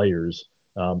players,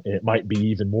 and it might be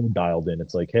even more dialed in.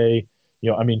 It's like, hey,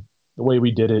 I mean, the way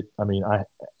we did it, I mean,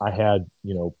 I had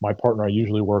my partner I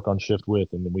usually work on shift with,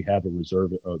 and then we have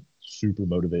a super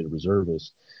motivated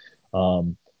reservist,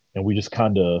 and we just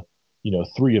kind of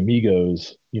three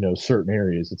amigos, certain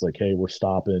areas. It's like, hey, we're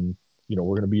stopping,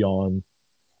 we're gonna be on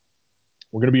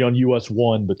US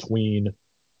 1 between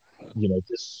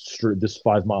this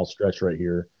 5 mile stretch right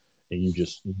here, and you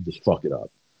just fuck it up.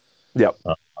 yep,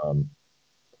 Um,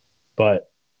 but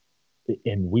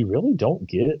and we really don't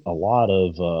get a lot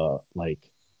of like.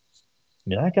 I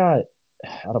mean, I got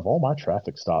out of all my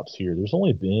traffic stops here, there's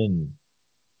only been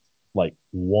like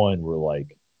one where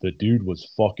like the dude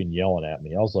was fucking yelling at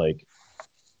me. I was like,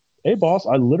 "Hey, boss,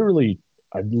 I literally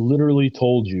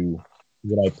told you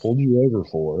what I pulled you over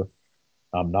for.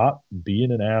 I'm not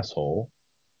being an asshole.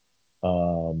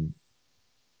 Um,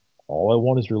 all I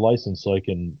want is your license so I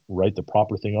can write the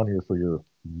proper thing on here for your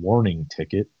warning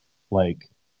ticket. Like,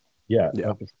 yeah,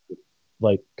 yeah,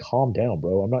 like calm down,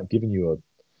 bro. I'm not giving you a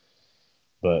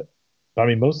but I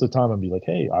mean most of the time I'd be like,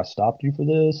 hey, I stopped you for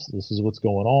this. This is what's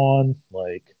going on.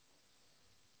 Like,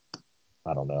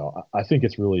 I don't know. I think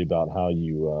it's really about how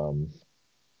you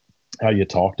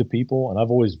talk to people. And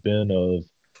I've always been of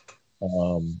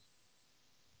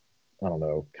I don't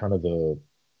know, kind of the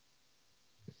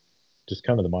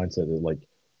mindset that like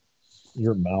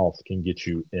your mouth can get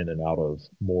you in and out of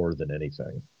more than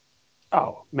anything.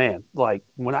 oh man, like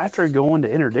when I started going to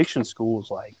interdiction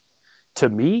schools, like to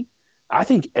me, I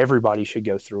think everybody should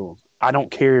go through them. I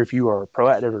don't care if you are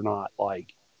proactive or not.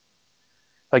 Like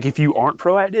if you aren't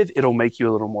proactive, it'll make you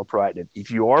a little more proactive.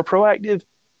 If you are proactive,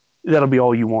 that'll be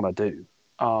all you want to do.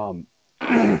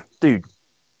 Dude,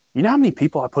 you know how many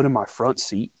people I put in my front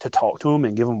seat to talk to them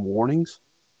and give them warnings?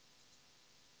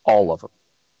 All of them.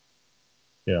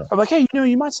 Yeah. I'm like, hey,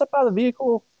 you might step out of the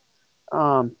vehicle.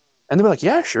 And they're like,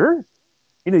 yeah, sure.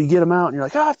 You get them out and you're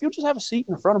like, if you'll just have a seat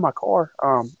in the front of my car,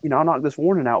 I'll knock this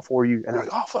warning out for you. And they're like,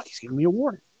 oh, fuck, he's giving me a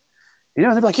warning. And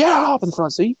they're like, yeah, I'll hop in the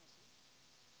front seat.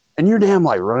 And you're damn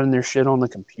like running their shit on the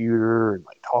computer and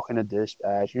like talking to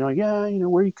dispatch. You're like, yeah,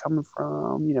 where are you coming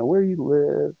from? Where you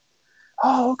live?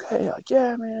 Oh, okay. Like,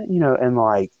 yeah, man. And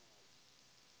like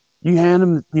you hand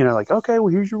them, like, okay,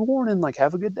 well, here's your warning. Like,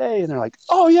 have a good day. And they're like,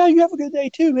 oh, yeah, you have a good day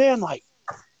too, man. Like,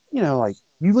 like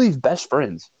you leave best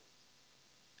friends.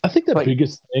 I think the Like,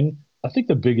 biggest thing, I think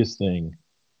the biggest thing,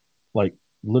 like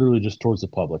literally just towards the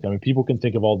public. I mean, people can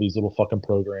think of all these little fucking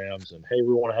programs and hey,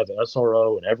 we want to have an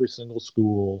SRO in every single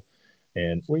school.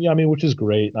 And well, yeah, I mean, which is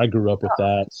great. I grew up with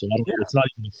that, so I don't, Yeah. it's not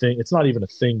even a thing. It's not even a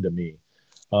thing to me.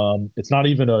 It's not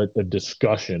even a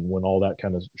discussion when all that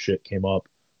kind of shit came up.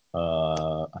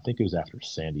 I think it was after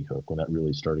Sandy Hook when that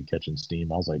really started catching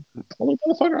steam. I was like, oh,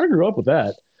 motherfucker, I grew up with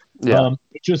that. Yeah.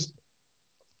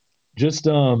 Just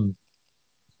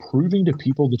proving to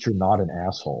people that you're not an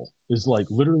asshole is like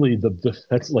literally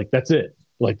that's it.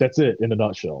 Like that's it in a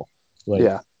nutshell. Like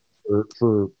Yeah.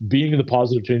 for being the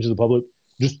positive change of the public,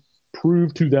 just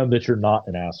prove to them that you're not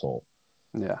an asshole.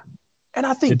 Yeah. And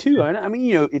I think And, too, I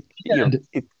mean, and,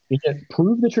 and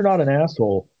prove that you're not an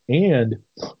asshole and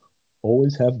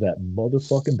always have that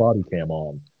motherfucking body cam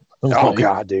on. oh Like,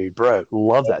 God, dude, bro,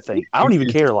 love that thing. I don't even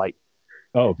care. Like,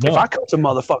 oh if I no. cut some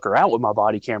motherfucker out with my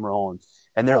body camera on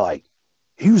and they're like,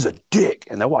 he was a dick,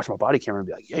 and they'll watch my body camera and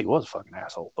be like, yeah, he was a fucking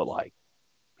asshole, but like,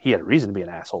 he had a reason to be an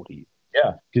asshole to you.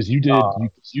 Yeah, because you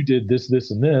did this,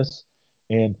 this, and this.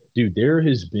 And dude, there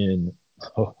has been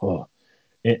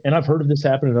and I've heard of this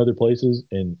happen in other places,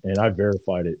 and I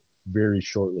verified it very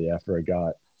shortly after I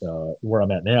got where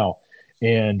I'm at now.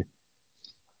 And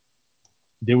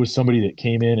there was somebody that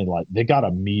came in and like they got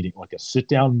a meeting, like a sit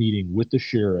down meeting with the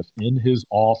sheriff in his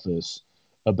office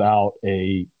about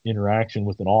a interaction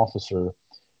with an officer,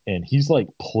 and he's like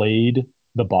played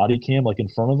the body cam like in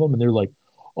front of them, and they're like,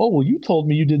 "Oh, well, you told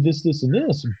me you did this, this, and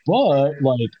this, but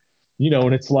like,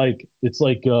 and it's like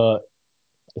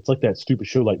that stupid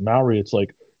show like Maori. It's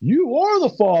like you are the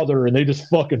father, and they just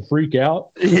fucking freak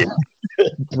out, Yeah.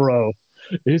 bro.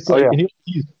 It's Oh like, yeah.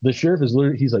 and the sheriff is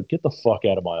literally, he's like, get the fuck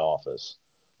out of my office.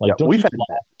 Yeah. Like, We've had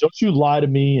don't you lie to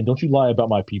me, and don't you lie about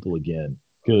my people again,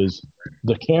 because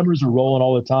the cameras are rolling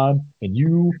all the time, and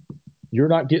you're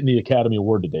not getting the Academy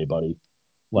Award today, buddy.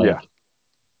 yeah. Like,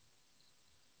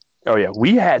 Oh yeah.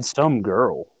 We had some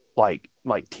girl, like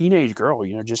teenage girl,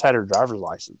 just had her driver's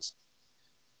license.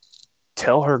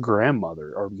 Tell her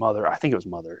grandmother or mother, I think it was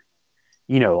mother,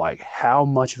 like how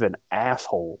much of an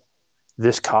asshole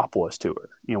this cop was to her,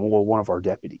 well, one of our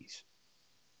deputies.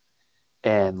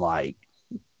 And like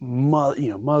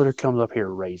mother comes up here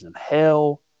raising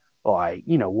hell, like,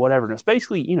 whatever. And it's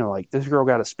basically, like this girl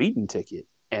got a speeding ticket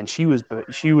and she was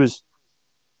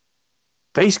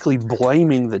basically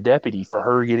blaming the deputy for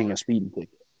her getting a speeding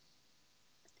ticket.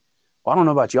 Well, I don't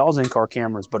know about y'all's in-car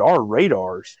cameras, but our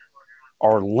radars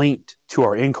are linked to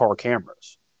our in-car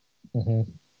cameras. mhm.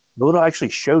 It'll actually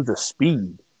show the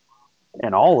speed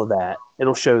and all of that.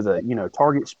 It'll show the,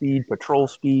 target speed, patrol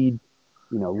speed,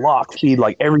 lock speed,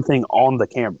 like everything on the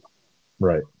camera.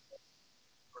 Right.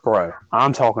 Bro,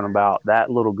 I'm talking about that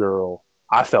little girl.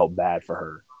 I felt bad for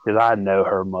her because I know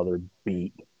her mother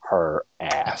beat her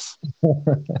ass.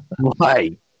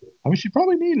 Like, I mean, she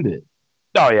probably needed it.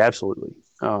 oh yeah, absolutely.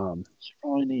 She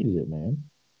probably needed it, man.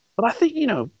 But I think,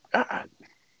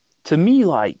 to me,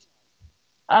 like,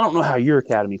 I don't know how your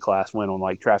academy class went on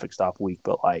like traffic stop week,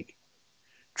 but like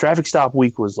traffic stop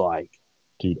week was like,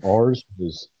 Dude, ours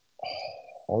was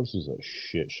a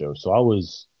shit show. So I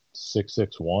was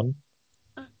 6'1",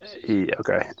 yeah,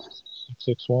 okay,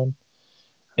 6'1",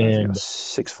 I think it and was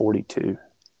 642.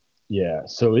 yeah,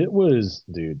 so it was,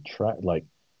 dude. Like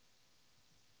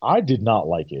I did not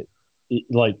like it.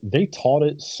 Like they taught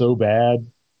it so bad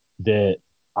that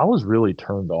I was really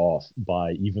turned off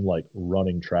by even like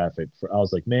running traffic. I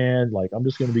was like, man, like I'm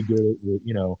just gonna be good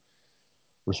at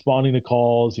responding to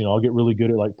calls. I'll get really good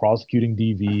at like prosecuting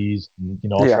DVs. And,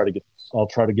 Yeah, I'll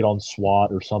try to get on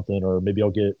SWAT or something, or maybe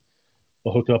I'll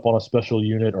hook up on a special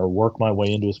unit or work my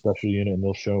way into a special unit, and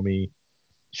they'll show me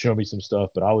some stuff.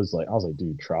 But I was like,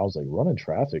 dude, I was like running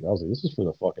traffic. I was like, this is for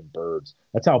the fucking birds.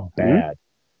 That's how mm-hmm. bad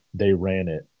they ran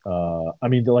it. I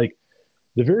mean, like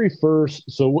the very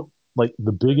first, so like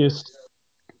the biggest,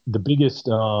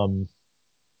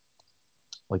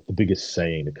 like the biggest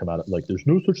saying to come out of like, there's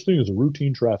no such thing as a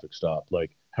routine traffic stop.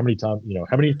 Like how many times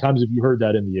have you heard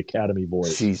that in the academy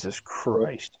voice? Jesus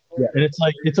Christ. Yeah, and it's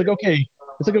like okay,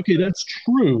 that's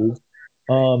true.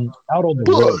 Out on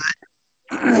the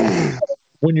But road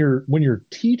when you're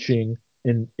teaching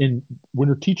in when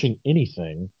you're teaching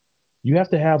anything, you have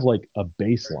to have like a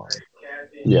baseline.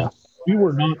 yeah, We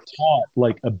were not taught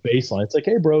like a baseline. It's like,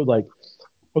 hey, bro, like,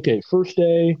 okay, first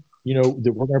day,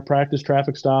 that we're gonna practice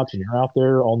traffic stops, and you're out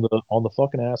there on the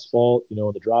fucking asphalt,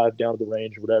 on the drive down to the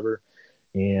range or whatever,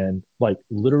 and like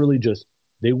literally just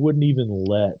they wouldn't even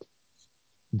let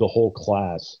the whole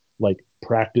class like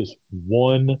practice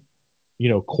one,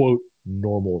 quote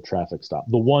normal traffic stop.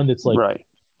 The one that's like right.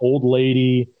 old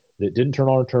lady that didn't turn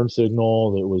on a turn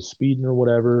signal, that was speeding or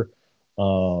whatever.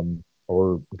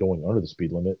 or going under the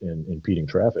speed limit and impeding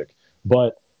traffic.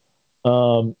 But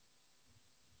um,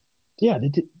 yeah,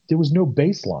 there was no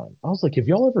baseline. I was like, have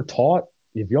y'all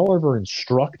ever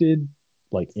instructed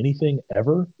like anything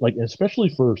ever? Like, especially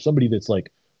for somebody that's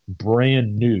like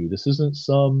brand new. This isn't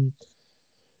some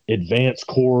advanced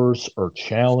course or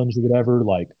challenge or whatever.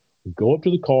 Like, go up to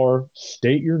the car,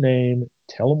 state your name,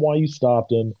 tell them why you stopped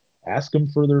them, ask them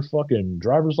for their fucking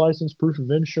driver's license, proof of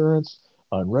insurance,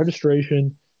 and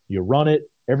registration. You run it,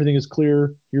 everything is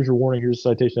clear. Here's your warning. Here's a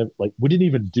citation. Like, we didn't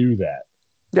even do that.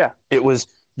 Yeah, it was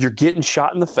you're getting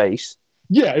shot in the face,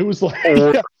 Yeah, it was like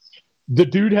or yeah, the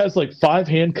dude has like five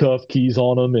handcuff keys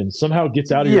on him and somehow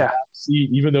gets out of your yeah, back seat,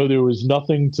 even though there was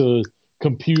nothing to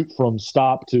compute from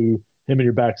stop to him in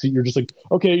your back seat. You're just like,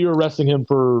 okay, you're arresting him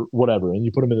for whatever, and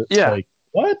you put him in it. yeah. Like,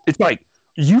 what? It's like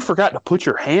you forgot to put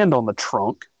your hand on the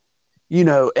trunk,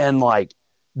 and like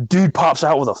dude pops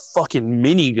out with a fucking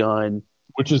minigun.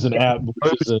 Which is an Yeah,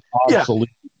 obsolete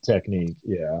technique.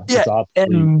 Yeah, yeah, it's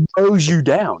obsolete. and mows you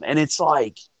down. And it's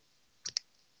like,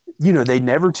 they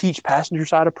never teach passenger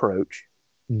side approach.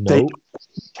 They Nope, don't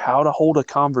teach how to hold a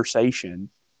conversation.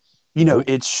 nope.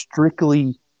 It's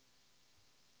strictly,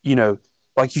 you know,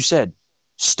 like you said,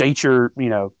 state your,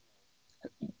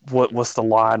 what's the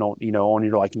line on, on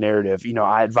your like narrative.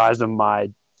 I advised them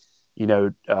my,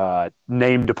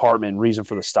 name, department, and reason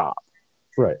for the stop.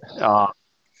 Right. Uh,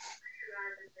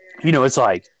 it's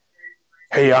like,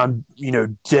 hey, I'm,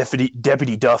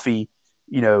 Deputy Duffy,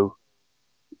 the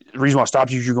reason why I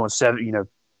stopped you is you're going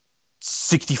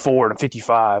 64 and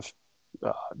 55.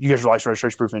 You guys are license,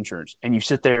 registration, proof, insurance. And you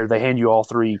sit there, they hand you all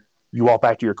three. You walk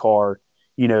back to your car.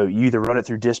 You either run it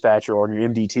through dispatch or on your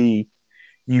MDT.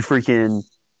 You freaking,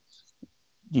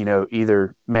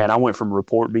 either, man, I went from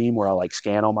report beam where I like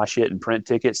scan all my shit and print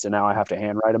tickets to now I have to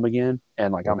handwrite them again.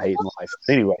 And like, I'm hating life.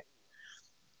 Anyway,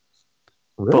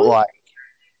 but Really? like,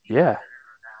 yeah.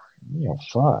 Yeah.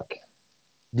 Fuck.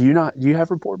 Do you have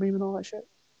report beam and all that shit?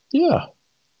 Yeah.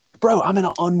 Bro, I'm in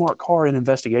an unmarked car in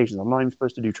investigations. I'm not even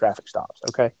supposed to do traffic stops.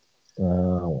 Okay.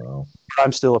 Well.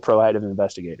 I'm still a proactive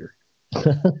investigator.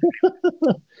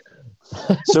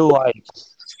 So like,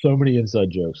 So many inside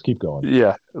jokes. Keep going.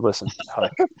 yeah, listen,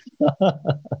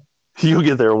 you'll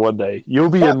get there one day. You'll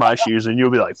be in my shoes and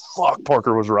you'll be like, fuck,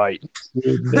 Parker was right.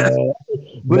 No,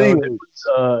 But no, anyway,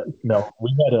 no.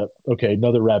 We had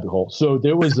another rabbit hole. So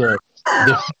there,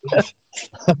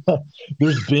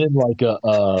 there's been like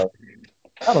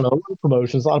I don't know, a lot of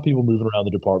promotions, a lot of people moving around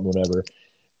the department, whatever,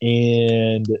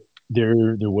 and there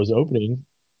was opening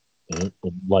in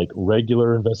like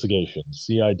regular investigations,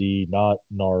 CID, not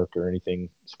NARC or anything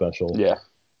special, yeah,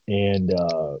 and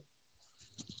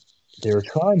they were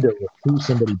trying to recruit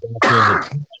somebody back in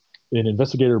that an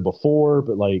investigator before,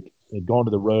 but like had gone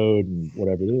to the road and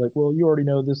whatever. They're like, well, you already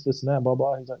know this, this, and that, blah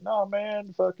blah. He's like, no,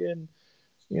 man, fucking,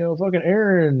 fucking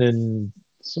Aaron and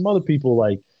some other people,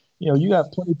 like, you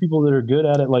got plenty of people that are good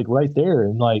at it, like right there.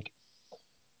 And like,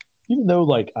 even though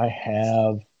like I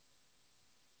have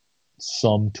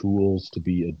some tools to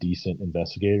be a decent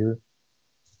investigator,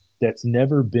 that's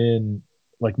never been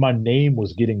like my name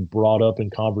was getting brought up in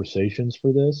conversations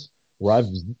for this where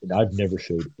I've never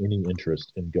showed any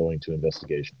interest in going to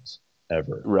investigations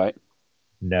ever. right.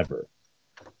 Never.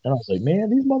 And I was like, man,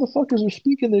 these motherfuckers are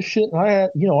speaking this shit. And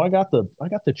I got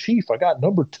the chief. I got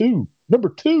number two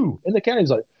in the county. He's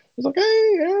like,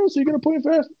 hey, Aaron, so you're gonna put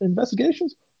in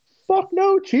investigations? Fuck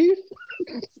no, chief.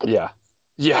 Yeah,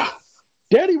 yeah.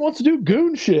 Daddy wants to do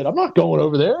goon shit. I'm not going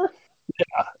over there.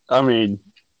 I mean,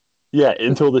 yeah.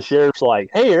 Until the sheriff's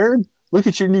like, "Hey, Aaron, look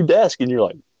at your new desk," and you're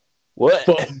like, "What?"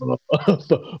 Fuck.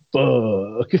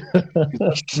 Fuck.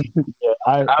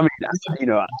 Yeah, I mean,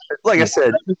 like I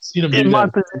said, haven't seen him do in my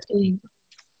that. position,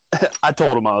 I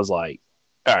told him I was like,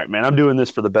 "All right, man, I'm doing this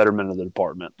for the betterment of the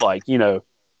department." Like,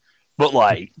 but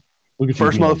like, Look at you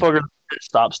first being motherfucker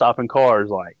stopping cars,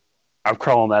 like, I'm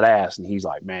crawling that ass, and he's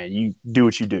like, "Man, you do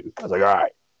what you do." I was like, "All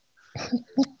right,"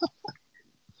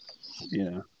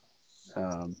 you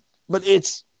know. But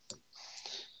it's,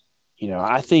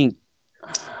 I think,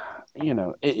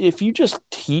 if you just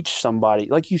teach somebody,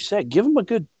 like you said, give them a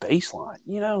good baseline.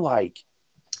 Like,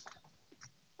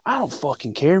 I don't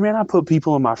fucking care, man. I put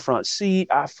people in my front seat.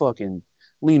 I fucking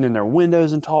lean in their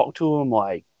windows and talk to them.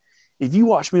 Like, if you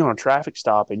watch me on a traffic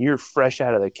stop and you're fresh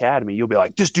out of the academy, you'll be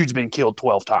like, this dude's been killed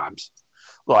 12 times.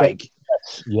 that. Like,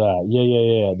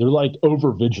 Yeah. They're like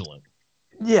over vigilant.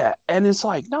 yeah. And it's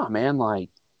like, nah, man, like,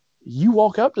 you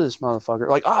walk up to this motherfucker.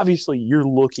 Like, obviously, you're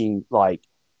looking like,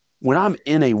 when I'm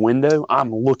in a window,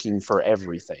 I'm looking for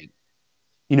everything.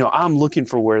 I'm looking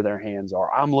for where their hands are.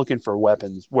 I'm looking for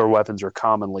weapons where weapons are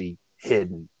commonly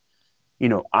hidden.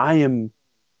 I am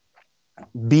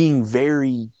being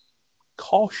very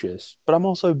cautious, but I'm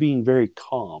also being very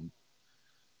calm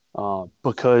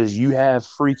because you have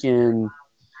freaking,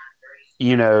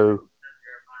 you know,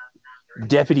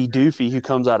 Deputy Doofy who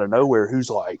comes out of nowhere who's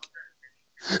like,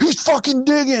 he's fucking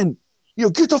digging,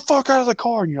 get the fuck out of the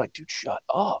car. And you're like, dude, shut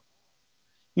up.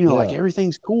 Like Yeah,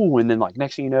 everything's cool. And then like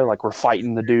next thing you know, like we're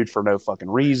fighting the dude for no fucking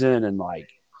reason. And like,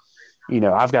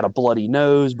 I've got a bloody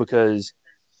nose because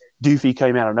Doofy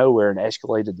came out of nowhere and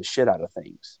escalated the shit out of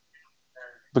things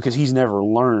because he's never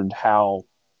learned how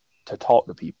to talk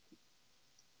to people.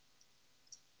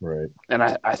 right. And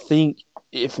I think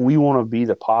if we want to be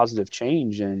the positive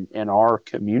change in our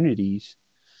communities,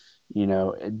 you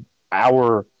know,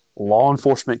 our law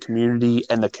enforcement community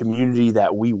and the community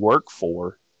that we work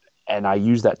for, and I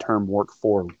use that term work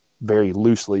for very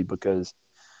loosely because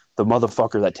the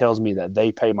motherfucker that tells me that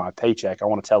they pay my paycheck, I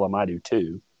want to tell them I do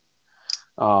too.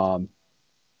 Um,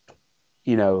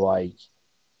 like,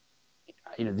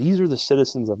 these are the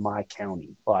citizens of my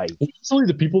county. Like, Usually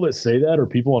the people that say that are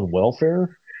people on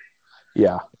welfare,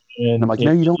 yeah. And I'm and, like, and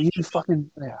no, you don't. You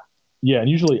fucking, yeah. yeah, and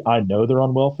usually I know they're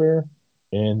on welfare,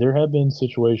 and there have been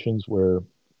situations where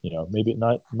maybe it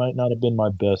not might not have been my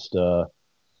best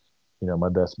my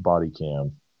best body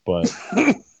cam, but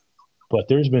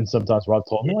there's been some times where I've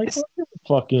told them like, Yes.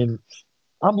 fucking,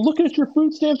 I'm looking at your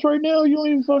food stamps right now. You don't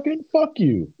even fucking fuck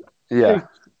you. Yeah.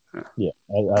 Hey, yeah,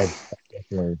 I've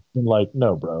definitely been like,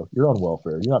 no, bro, you're on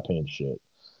welfare. You're not paying shit.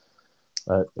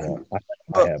 Yeah, I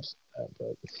But have said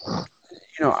that,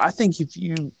 but I think if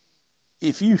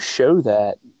you show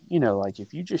that, like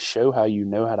if you just show how you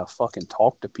know how to fucking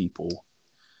talk to people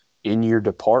in your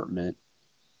department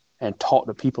and talk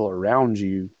to people around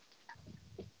you,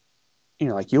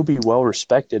 like you'll be well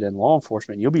respected in law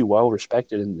enforcement. You'll be well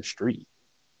respected in the street.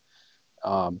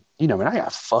 And I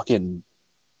got fucking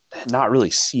not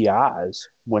really CIs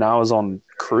when I was on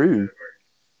crew,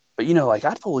 but like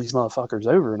I'd pull these motherfuckers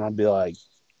over and I'd be like,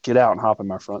 get out and hop in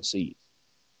my front seat.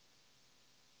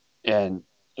 And,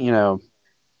 you know,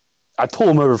 I'd pull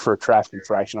them over for a traffic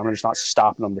infraction. I'm just not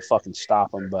stopping them to fucking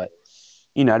stop them, but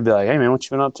I'd be like, hey man, what you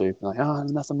been up to? Like, oh,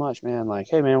 nothing much, man. Like,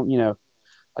 hey man,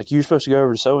 like you're supposed to go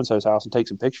over to so and so's house and take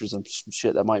some pictures of some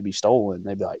shit that might be stolen. And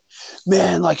they'd be like,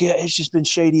 man, like yeah, it's just been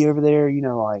shady over there,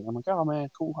 like I'm like, oh man,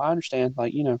 cool, I understand.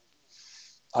 Like,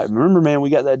 I remember, man, we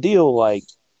got that deal. Like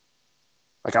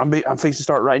I'm fixing to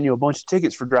start writing you a bunch of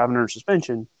tickets for driving under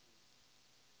suspension.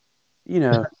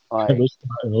 and Like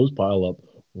those pile up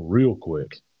real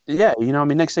quick. yeah, I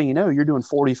mean, next thing you know, you're doing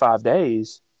 45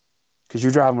 days because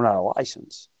you're driving without a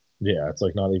license. Yeah, it's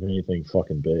like not even anything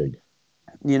fucking big.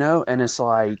 And it's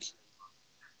like,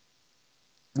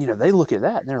 they look at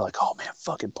that and they're like, oh man,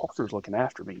 fucking Parker's looking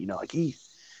after me. Like I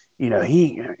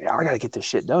got to get this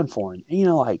shit done for him.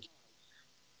 And, like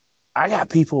I got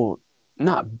people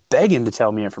not begging to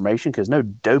tell me information because no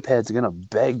dopehead's going to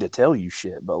beg to tell you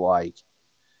shit. But like,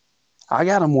 I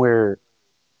got them where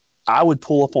I would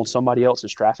pull up on somebody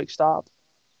else's traffic stop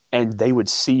and they would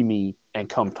see me and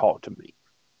come talk to me.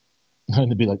 And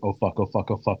they'd be like, oh fuck, oh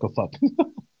fuck, oh fuck, oh fuck.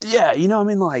 Yeah. I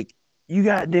mean, like, you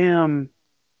got damn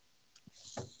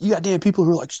people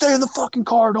who are like, stay in the fucking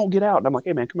car, don't get out. And I'm like,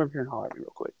 hey man, come over here and holler at me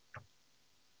real quick.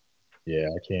 Yeah,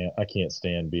 I can't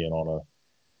stand being on a.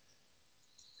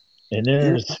 And You know?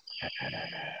 there's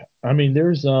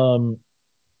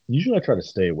usually I try to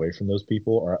stay away from those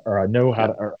people, or I know how Yeah.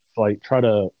 to, or like try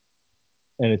to,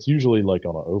 and it's usually like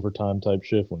on an overtime type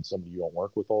shift when somebody you don't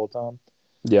work with all the time.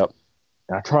 Yep.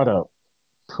 And I try to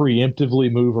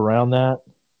preemptively move around that.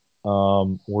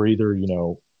 Where either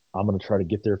I'm gonna try to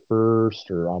get there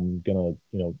first, or I'm gonna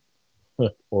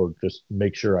or just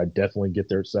make sure I definitely get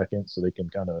there second, so they can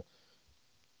kind of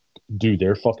do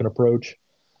their fucking approach.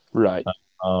 Right.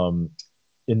 Um,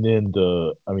 and then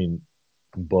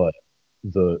but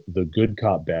the good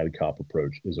cop bad cop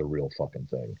approach is a real fucking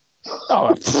thing.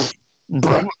 Oh,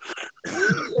 bro.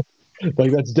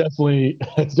 Like that's definitely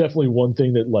one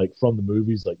thing that like from the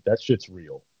movies, like that shit's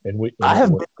real, and we and I it have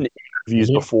works. been in And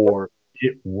interviews before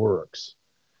it works.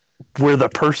 where the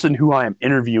person who I am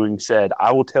interviewing said,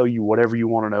 I will tell you whatever you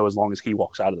want to know as long as he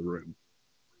walks out of the room.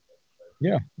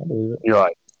 Yeah, I believe it. You're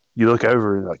like, you look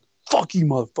over and like, fuck you,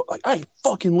 motherfucker. Like, I ain't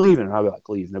fucking leaving. And I'll be like,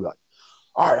 leave. And they'll be like,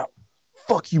 all right,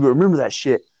 fuck you. But remember that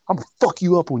shit. I'm going to fuck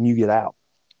you up when you get out.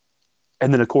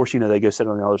 And then, of course, they go sit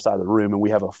on the other side of the room and we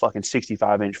have a fucking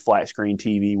 65-inch flat screen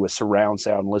TV with surround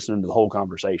sound listening to the whole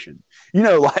conversation.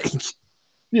 Like,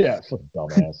 Yeah, fucking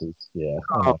dumbasses. Yeah,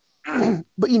 I know.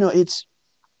 but, it's,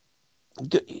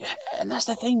 and that's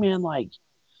the thing, man. Like,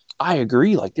 I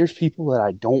agree. Like, there's people that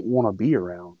I don't want to be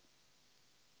around.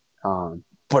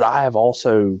 But I have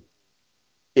also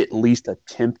at least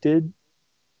attempted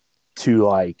to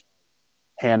like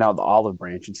hand out the olive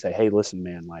branch and say, hey, listen,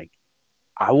 man, like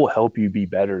I will help you be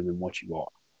better than what you are.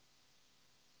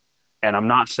 And I'm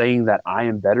not saying that I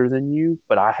am better than you,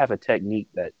 but I have a technique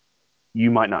that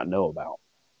you might not know about.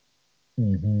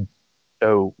 Mm-hmm.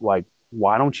 So, like,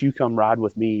 why don't you come ride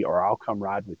with me or I'll come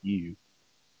ride with you?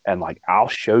 And, like, I'll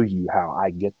show you how I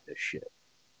get this shit.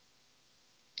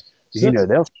 Because, So you that's know,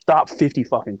 they'll stop 50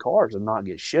 fucking cars and not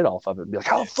get shit off of it and be like,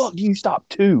 how the fuck do you stop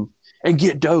two and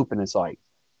get dope? And it's like,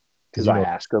 because because I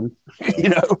ask them, you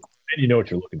know? you know what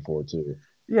you're looking for too.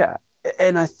 Yeah.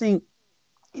 And I think,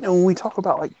 you know, when we talk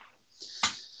about like,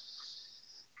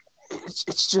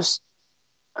 it's just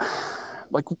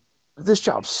like this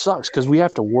job sucks because we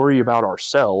have to worry about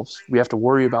ourselves. We have to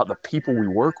worry about the people we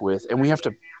work with, and we have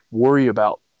to worry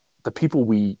about the people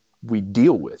we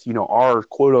deal with. You know, our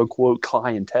quote unquote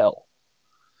clientele.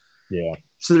 Yeah.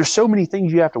 So there's so many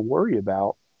things you have to worry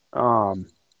about. Um,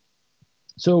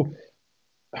 So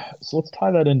so let's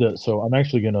tie that into. So I'm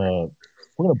actually gonna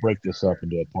we're gonna break this up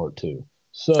into a part two.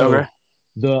 okay. So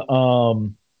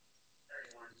the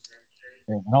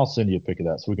and I'll send you a pic of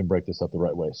that so we can break this up the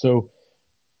right way. So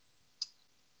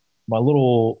my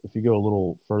little if you go a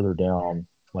little further down,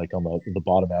 like on the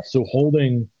bottom half, so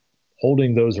holding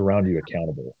those around you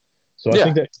accountable. So I Yeah.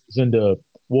 think that goes into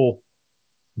well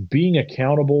being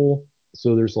accountable.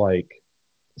 So there's like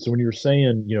so when you're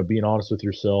saying being honest with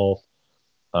yourself,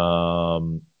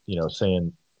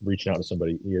 saying reaching out to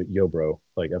somebody, yo, bro,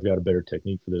 like I've got a better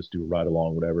technique for this, do a ride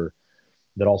along, whatever.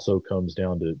 That also comes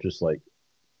down to just like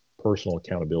personal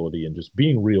accountability and just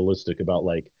being realistic about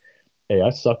like, hey, I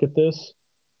suck at this.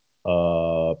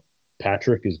 Uh,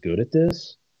 Patrick is good at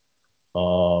this.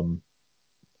 Um,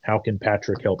 how can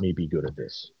Patrick help me be good at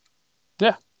this?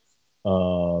 Yeah.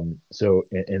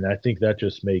 And I think that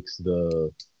just makes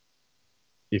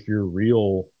if you're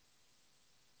real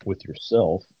with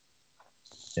yourself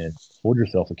and hold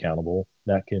yourself accountable,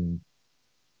 that can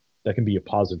be a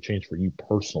positive change for you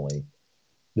personally.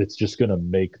 That's just going to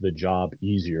make the job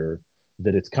easier.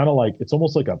 That it's kind of like it's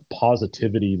almost like a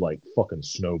positivity like fucking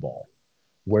snowball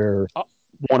where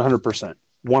 100%. if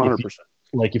you 100%.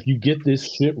 like if you get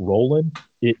this shit rolling,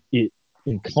 it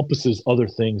encompasses other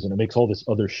things and it makes all this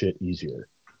other shit easier.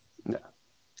 Yeah.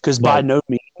 Because by Now, no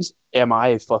means am I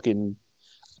a fucking,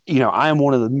 you know, I am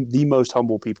one of the most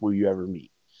humble people you ever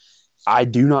meet. I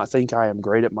do not think I am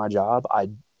great at my job.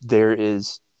 There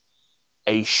is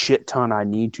a shit ton I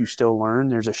need to still learn.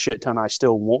 There's a shit ton I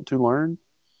still want to learn,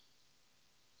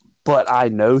 but I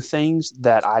know things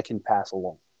that I can pass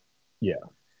along. yeah.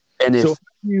 And So if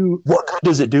you, what good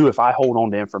does it do if I hold on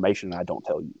to information and I don't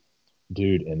tell you?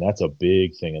 dude, and that's a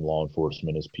big thing in law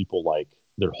enforcement is people like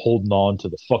they're holding on to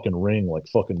the fucking ring like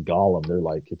fucking Gollum. They're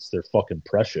like it's their fucking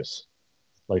precious.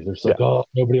 Like they're just Yeah, like, oh,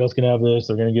 nobody else can have this.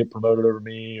 They're gonna get promoted over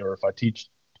me, or if I teach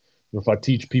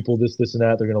people this, this, and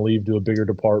that, they're gonna leave to a bigger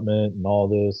department and all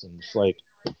this. And it's like,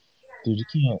 dude, you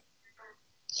can't.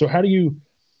 So how do you?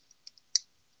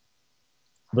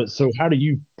 But so how do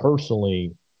you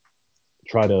personally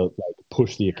try to like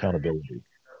push the accountability?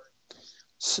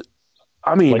 so,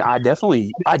 I mean, Like, I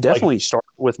definitely start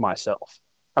with myself.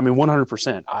 I mean,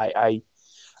 100%.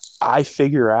 I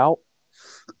figure out.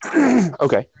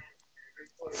 Okay,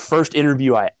 first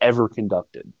interview I ever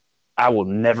conducted. I will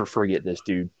never forget this,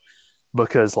 dude,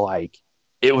 because like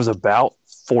it was about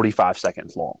 45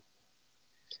 seconds long.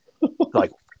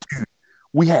 Like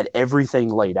we had everything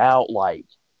laid out, like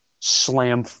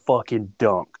slam fucking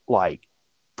dunk, like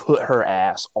put her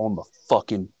ass on the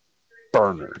fucking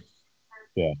burner.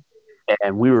 yeah,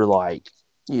 And we were like,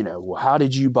 you know, well, how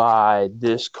did you buy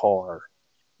this car?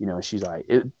 You know, she's like,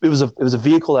 it was a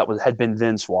vehicle that had been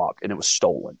VIN swapped and it was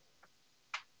stolen.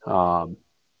 Um,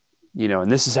 you know,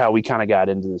 and this is how we kind of got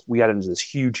into this. We got into this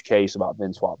huge case about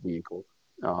VIN swap vehicles.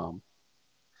 But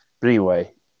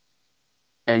anyway,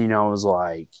 and I was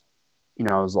like,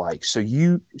 so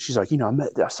she's like,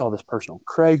 I saw this person on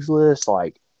Craigslist,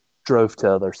 like drove to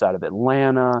the other side of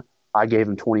Atlanta. I gave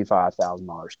him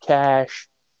 $25,000 cash.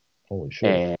 holy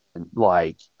shit, And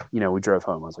like, we drove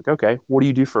home. I was like, okay, what do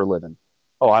you do for a living?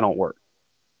 Oh, I don't work.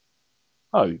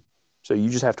 Oh, so you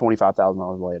just have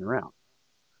 $25,000 laying around.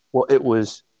 Well, it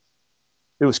was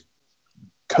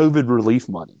COVID relief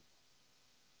money.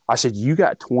 I said, you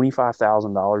got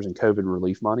 $25,000 in COVID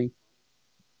relief money?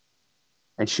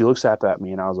 And she looks up at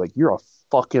me and I was like, you're a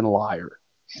fucking liar.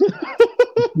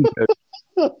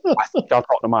 I think I'll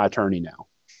talk to my attorney now.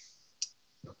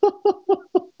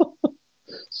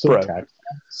 so Bro, tactful,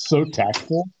 so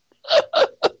tactful.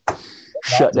 Not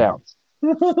shut to down.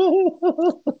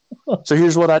 So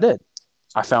here's what I did.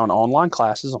 I found online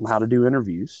classes on how to do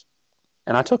interviews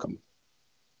and I took them.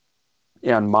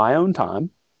 on my own time.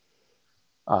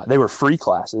 They were free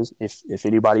classes. If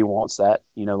anybody wants that,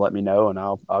 let me know, and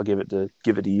I'll give it to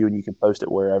you, and you can post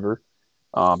it wherever.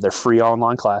 They're free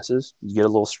online classes. You get a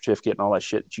little certificate and all that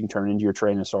shit that you can turn into your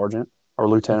training sergeant or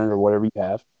lieutenant or whatever you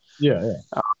have. Yeah,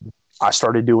 yeah. I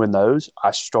started doing those.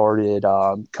 I started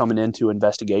coming into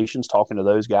investigations, talking to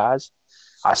those guys.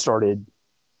 I started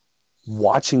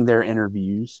watching their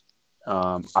interviews.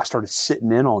 I started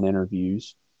sitting in on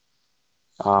interviews.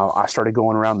 I started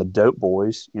going around the dope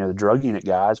boys, the drug unit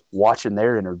guys, watching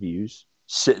their interviews,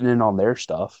 sitting in on their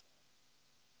stuff,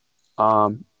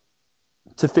 um,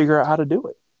 to figure out how to do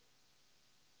it.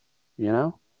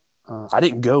 I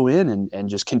didn't go in and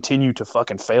just continue to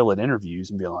fucking fail at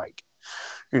interviews and be like,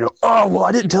 oh, well,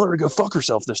 I didn't tell her to go fuck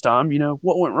herself this time.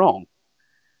 What went wrong?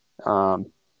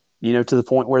 Um, to the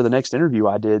point where the next interview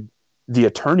I did, the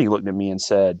attorney looked at me and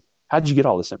said, how'd you get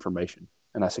all this information?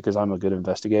 And I said, because I'm a good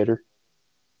investigator.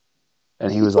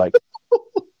 And he's like,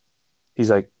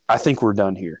 I think we're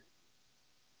done here.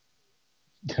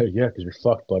 Yeah, because you're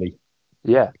fucked, buddy.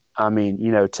 Yeah. I mean,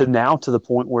 to the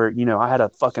point where, I had a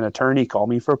fucking attorney call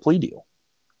me for a plea deal.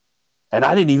 And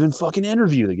I didn't even fucking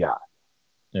interview the guy.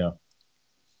 Yeah.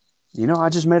 I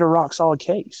just made a rock solid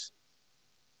case.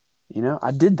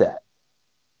 I did that.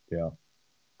 Yeah.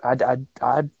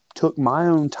 I took my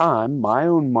own time, my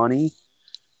own money,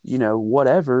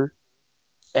 whatever,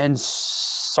 and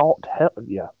sought help.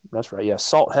 Yeah, that's right. Yeah,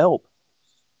 sought help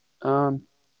to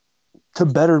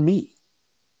better me.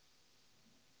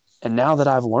 And now that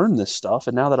I've learned this stuff,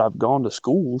 and now that I've gone to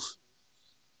schools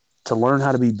to learn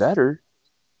how to be better,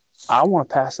 I want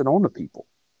to pass it on to people.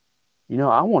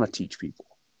 I want to teach people.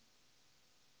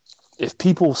 If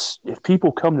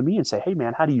people come to me and say, "Hey,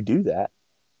 man, how do you do that?"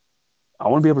 I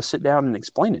want to be able to sit down and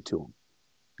explain it to them.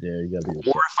 Yeah, you got to be.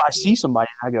 Or if I see somebody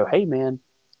and I go, "Hey, man,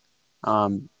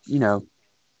 I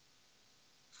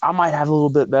might have a little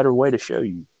bit better way to show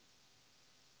you."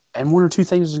 And one or two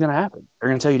things is going to happen. They're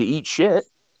going to tell you to eat shit,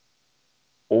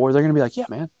 or they're going to be like, "Yeah,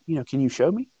 man, can you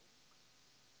show me?"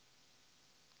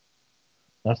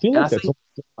 I feel like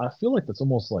I feel like that's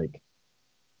almost like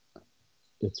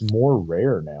it's more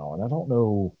rare now, and I don't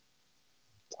know.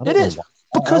 It is why.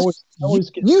 because I always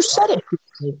get you said it.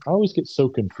 I always get so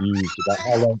confused about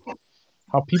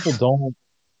how people don't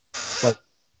like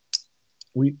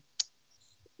we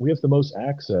we have the most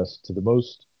access to the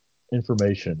most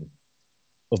information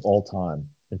of all time,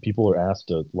 and people are asked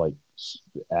to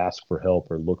ask for help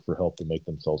or look for help to make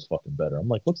themselves fucking better. I'm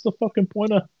like, what's the fucking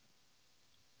point of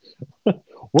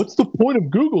what's the point of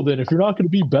Google then if you're not going to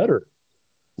be better?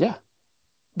 Yeah,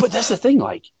 but that's the thing.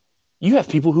 Like, you have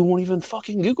people who won't even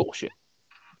fucking Google shit.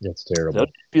 That's terrible.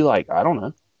 They'll be like, I don't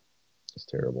know. It's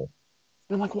terrible.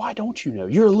 And I'm like, why don't you know?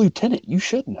 You're a lieutenant. You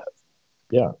should know.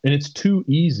 Yeah, and it's too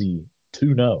easy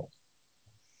to know.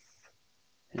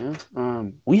 Yeah.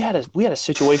 We had a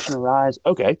situation arise.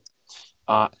 Okay.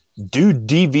 Dude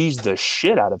DVs the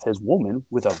shit out of his woman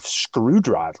with a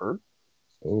screwdriver.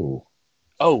 Oh.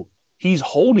 Oh, he's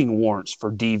holding warrants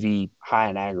for DV high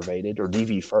and aggravated or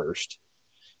DV first.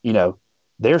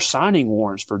 They're signing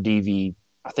warrants for DV.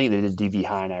 I think they did DV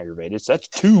high and aggravated. So that's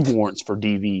 2 warrants for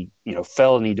DV,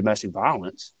 felony domestic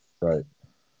violence. Right.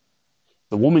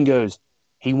 The woman goes,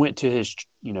 he went to his,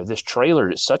 this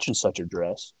trailer at such and such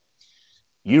address.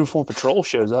 Uniform patrol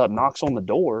shows up, knocks on the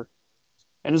door,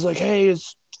 and is like, "Hey,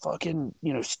 is fucking,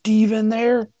 Steve in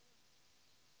there?"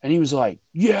 And he was like,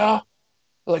 "Yeah."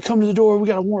 They're like, "Come to the door. We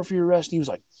got a warrant for your arrest." And he was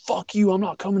like, "Fuck you. I'm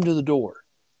not coming to the door."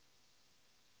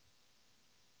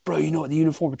 Bro, you know what the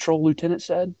uniform patrol lieutenant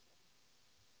said?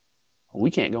 "We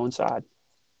can't go inside."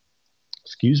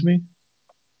 Excuse me?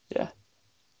 Yeah.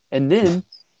 And then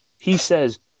he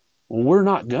says, "Well, we're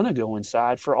not going to go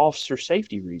inside for officer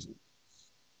safety reasons."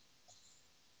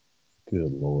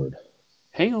 Good Lord.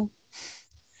 Hang on.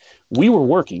 We were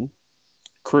working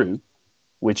crew,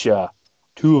 which 2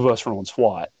 of us were on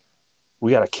SWAT.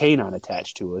 We got a canine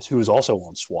attached to us who was also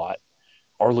on SWAT.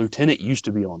 Our lieutenant used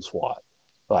to be on SWAT.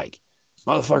 Like,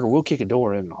 motherfucker, we'll kick a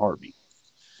door in a heartbeat.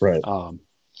 Right. The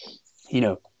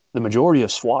majority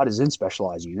of SWAT is in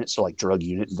specialized units, so like drug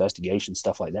unit, investigation,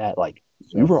 stuff like that. Like,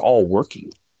 we were all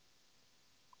working.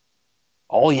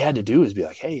 All he had to do is be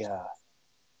like, "Hey,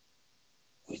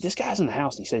 this guy's in the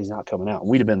house and he said he's not coming out." And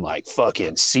we'd have been like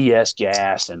fucking CS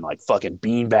gas and like fucking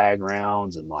beanbag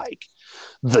rounds and like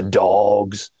the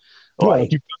dogs. Yeah,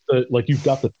 like you've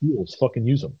got the tools. Fucking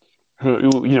use them.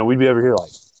 We'd be over here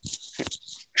like,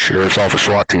 "Sheriff's office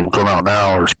SWAT team will come out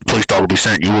now, or police dog will be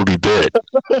sent. You will be bit."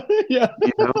 Yeah.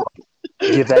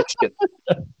 Give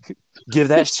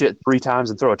that shit 3 times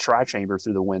and throw a tri-chamber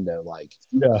through the window. Like,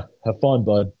 yeah, have fun,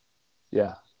 bud.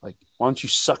 Yeah. Like, why don't you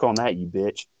suck on that, you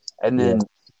bitch? And Yeah, then,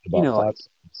 about like, 5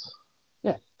 seconds.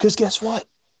 yeah, because guess what?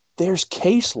 There's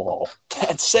case law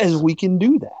that says we can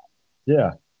do that.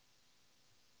 Yeah.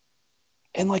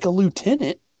 And like a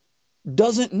lieutenant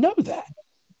doesn't know that.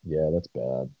 Yeah, that's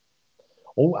bad.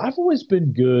 Oh, I've always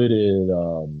been good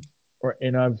at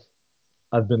and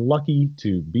I've been lucky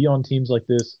to be on teams like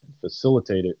this and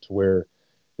facilitate it to where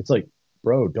it's like,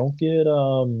 bro, don't get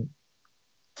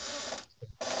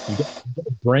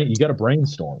you got to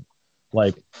brainstorm.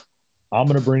 Like, I'm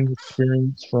going to bring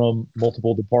experience from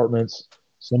multiple departments.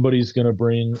 Somebody's going to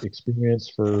bring experience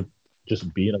for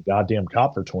just being a goddamn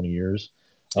cop for 20 years.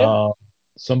 Yeah. Uh,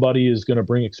 somebody is going to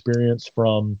bring experience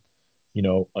from,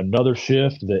 another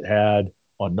shift that had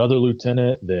another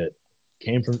lieutenant that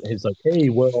came from. He's like, hey,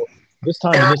 well, this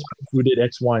time in this we did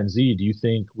X, Y, and Z. Do you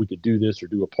think we could do this or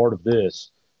do a part of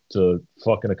this to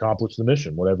fucking accomplish the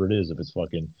mission, whatever it is? If it's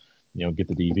fucking, get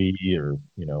the DV or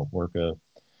work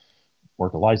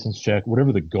a license check,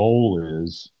 whatever the goal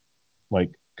is,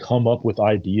 like come up with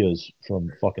ideas from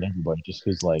fucking everybody. Just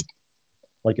because, like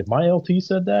if my LT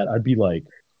said that, I'd be like,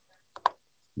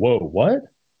 whoa, what?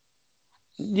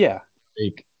 Yeah.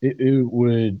 Like it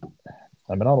would.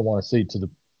 I mean, I don't want to say to the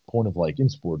point of like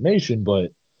insubordination,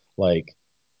 but like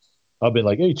I've been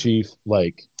like, hey, chief,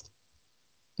 like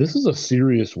this is a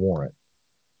serious warrant.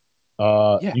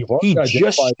 Yeah. You've already He just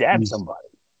identified stabbed these. somebody.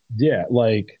 Yeah,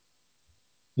 like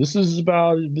this is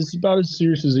about as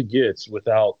serious as it gets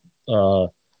without bringing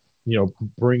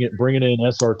in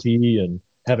SRT and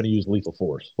having to use lethal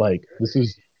force. Like this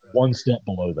is one step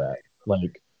below that.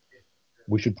 Like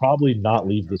we should probably not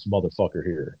leave this motherfucker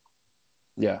here.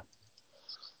 Yeah.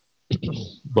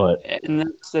 But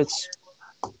And that's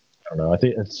I don't know. I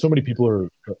think so many people are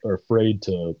afraid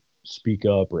to speak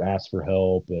up or ask for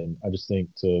help, and I just think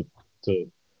to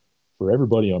for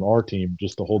everybody on our team,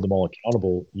 just to hold them all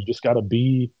accountable, you just got to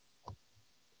be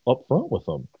upfront with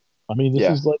them. I mean, this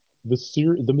yeah. is like this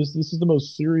is the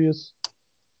most serious,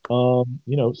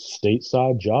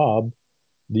 stateside job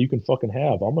that you can fucking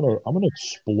have. I'm gonna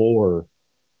explore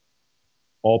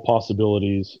all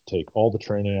possibilities, take all the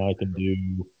training I can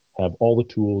do, have all the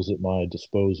tools at my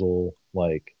disposal.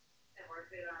 Like,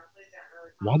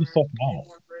 why the fuck not?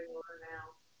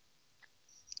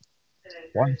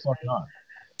 Why the fuck not?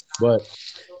 But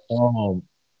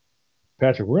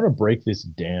Patrick, we're gonna break this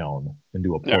down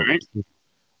into a All part. right.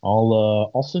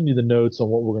 I'll send you the notes on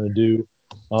what we're gonna do.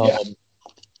 Yeah.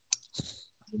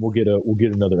 We'll get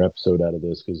another episode out of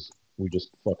this because we just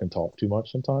fucking talk too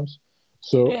much sometimes.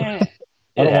 So Yeah.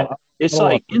 I It don't want happens. I It's don't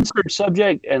want like insert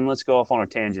subject and let's go off on a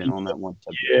tangent on that one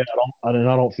subject. yeah I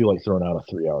don't feel like throwing out a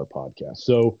 3 hour podcast.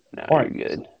 So No, all you're right,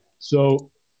 good.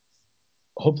 so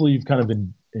hopefully you've kind of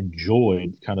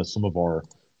enjoyed kind of some of our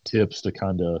tips to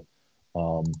kind of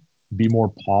um, be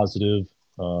more positive,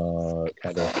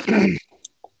 kind of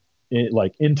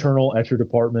like internal at your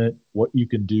department, what you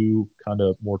can do kind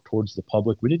of more towards the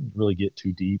public. We didn't really get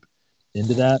too deep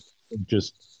into that,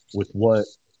 just with what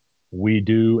we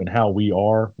do and how we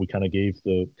are. We kind of gave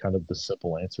the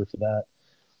simple answer for that.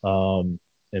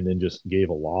 And then just gave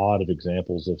a lot of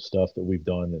examples of stuff that we've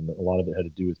done, and a lot of it had to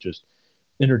do with just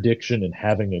interdiction and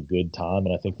having a good time.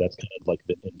 And I think that's kind of like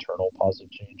the internal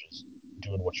positive changes,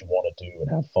 doing what you want to do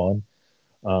and have fun,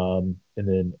 and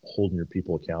then holding your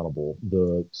people accountable.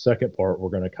 The second part, we're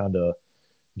going to kind of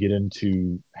get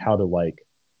into how to like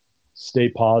stay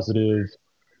positive.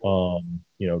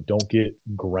 Don't get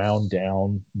ground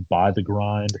down by the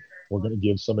grind. We're going to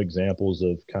give some examples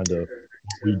of kind of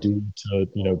what we do to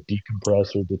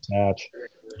decompress or detach,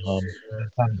 and then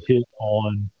kind of hit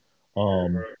on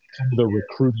kind of the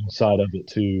recruiting side of it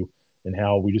too, and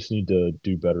how we just need to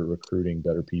do better recruiting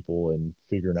better people and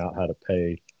figuring out how to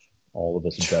pay all of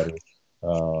us better.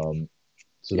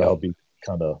 So that'll Yep. be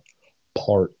kind of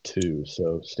part two.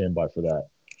 So stand by for that.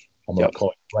 I'm gonna Yep.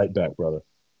 call you right back, brother.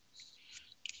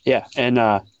 Yeah. And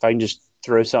if I can just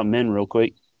throw something in real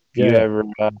quick, if Yeah, you yeah. ever,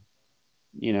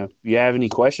 if you have any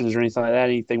questions or anything like that,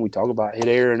 anything we talk about, hit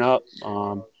Aaron up.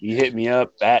 You hit me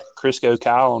up at Crisco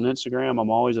Kyle on Instagram. I'm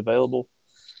always available.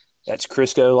 That's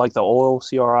Crisco, like the oil,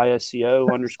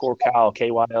 Crisco _Kyle,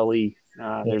 Kyle.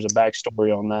 Yeah. There's a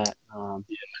backstory on that.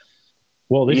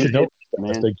 Well, they You should know hit, if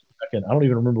man. they get back in. I don't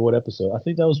even remember what episode. I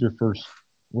think that was your first,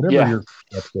 whatever Yeah. your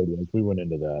first episode was. We went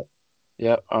into that.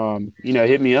 Yeah.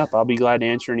 Hit me up. I'll be glad to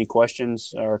answer any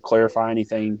questions or clarify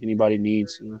anything anybody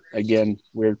needs. Again,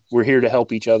 we're here to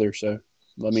help each other. So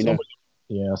let me know.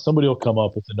 Somebody will come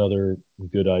up with another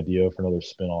good idea for another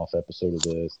spin-off episode of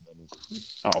this, and then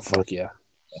Oh, fuck yeah.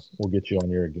 we'll get you on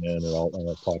here again, or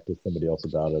I'll talk to somebody else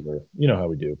about it, or you know how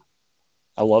we do.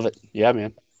 I love it. Yeah,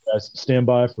 man. Guys, stand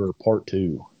by for part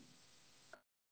two.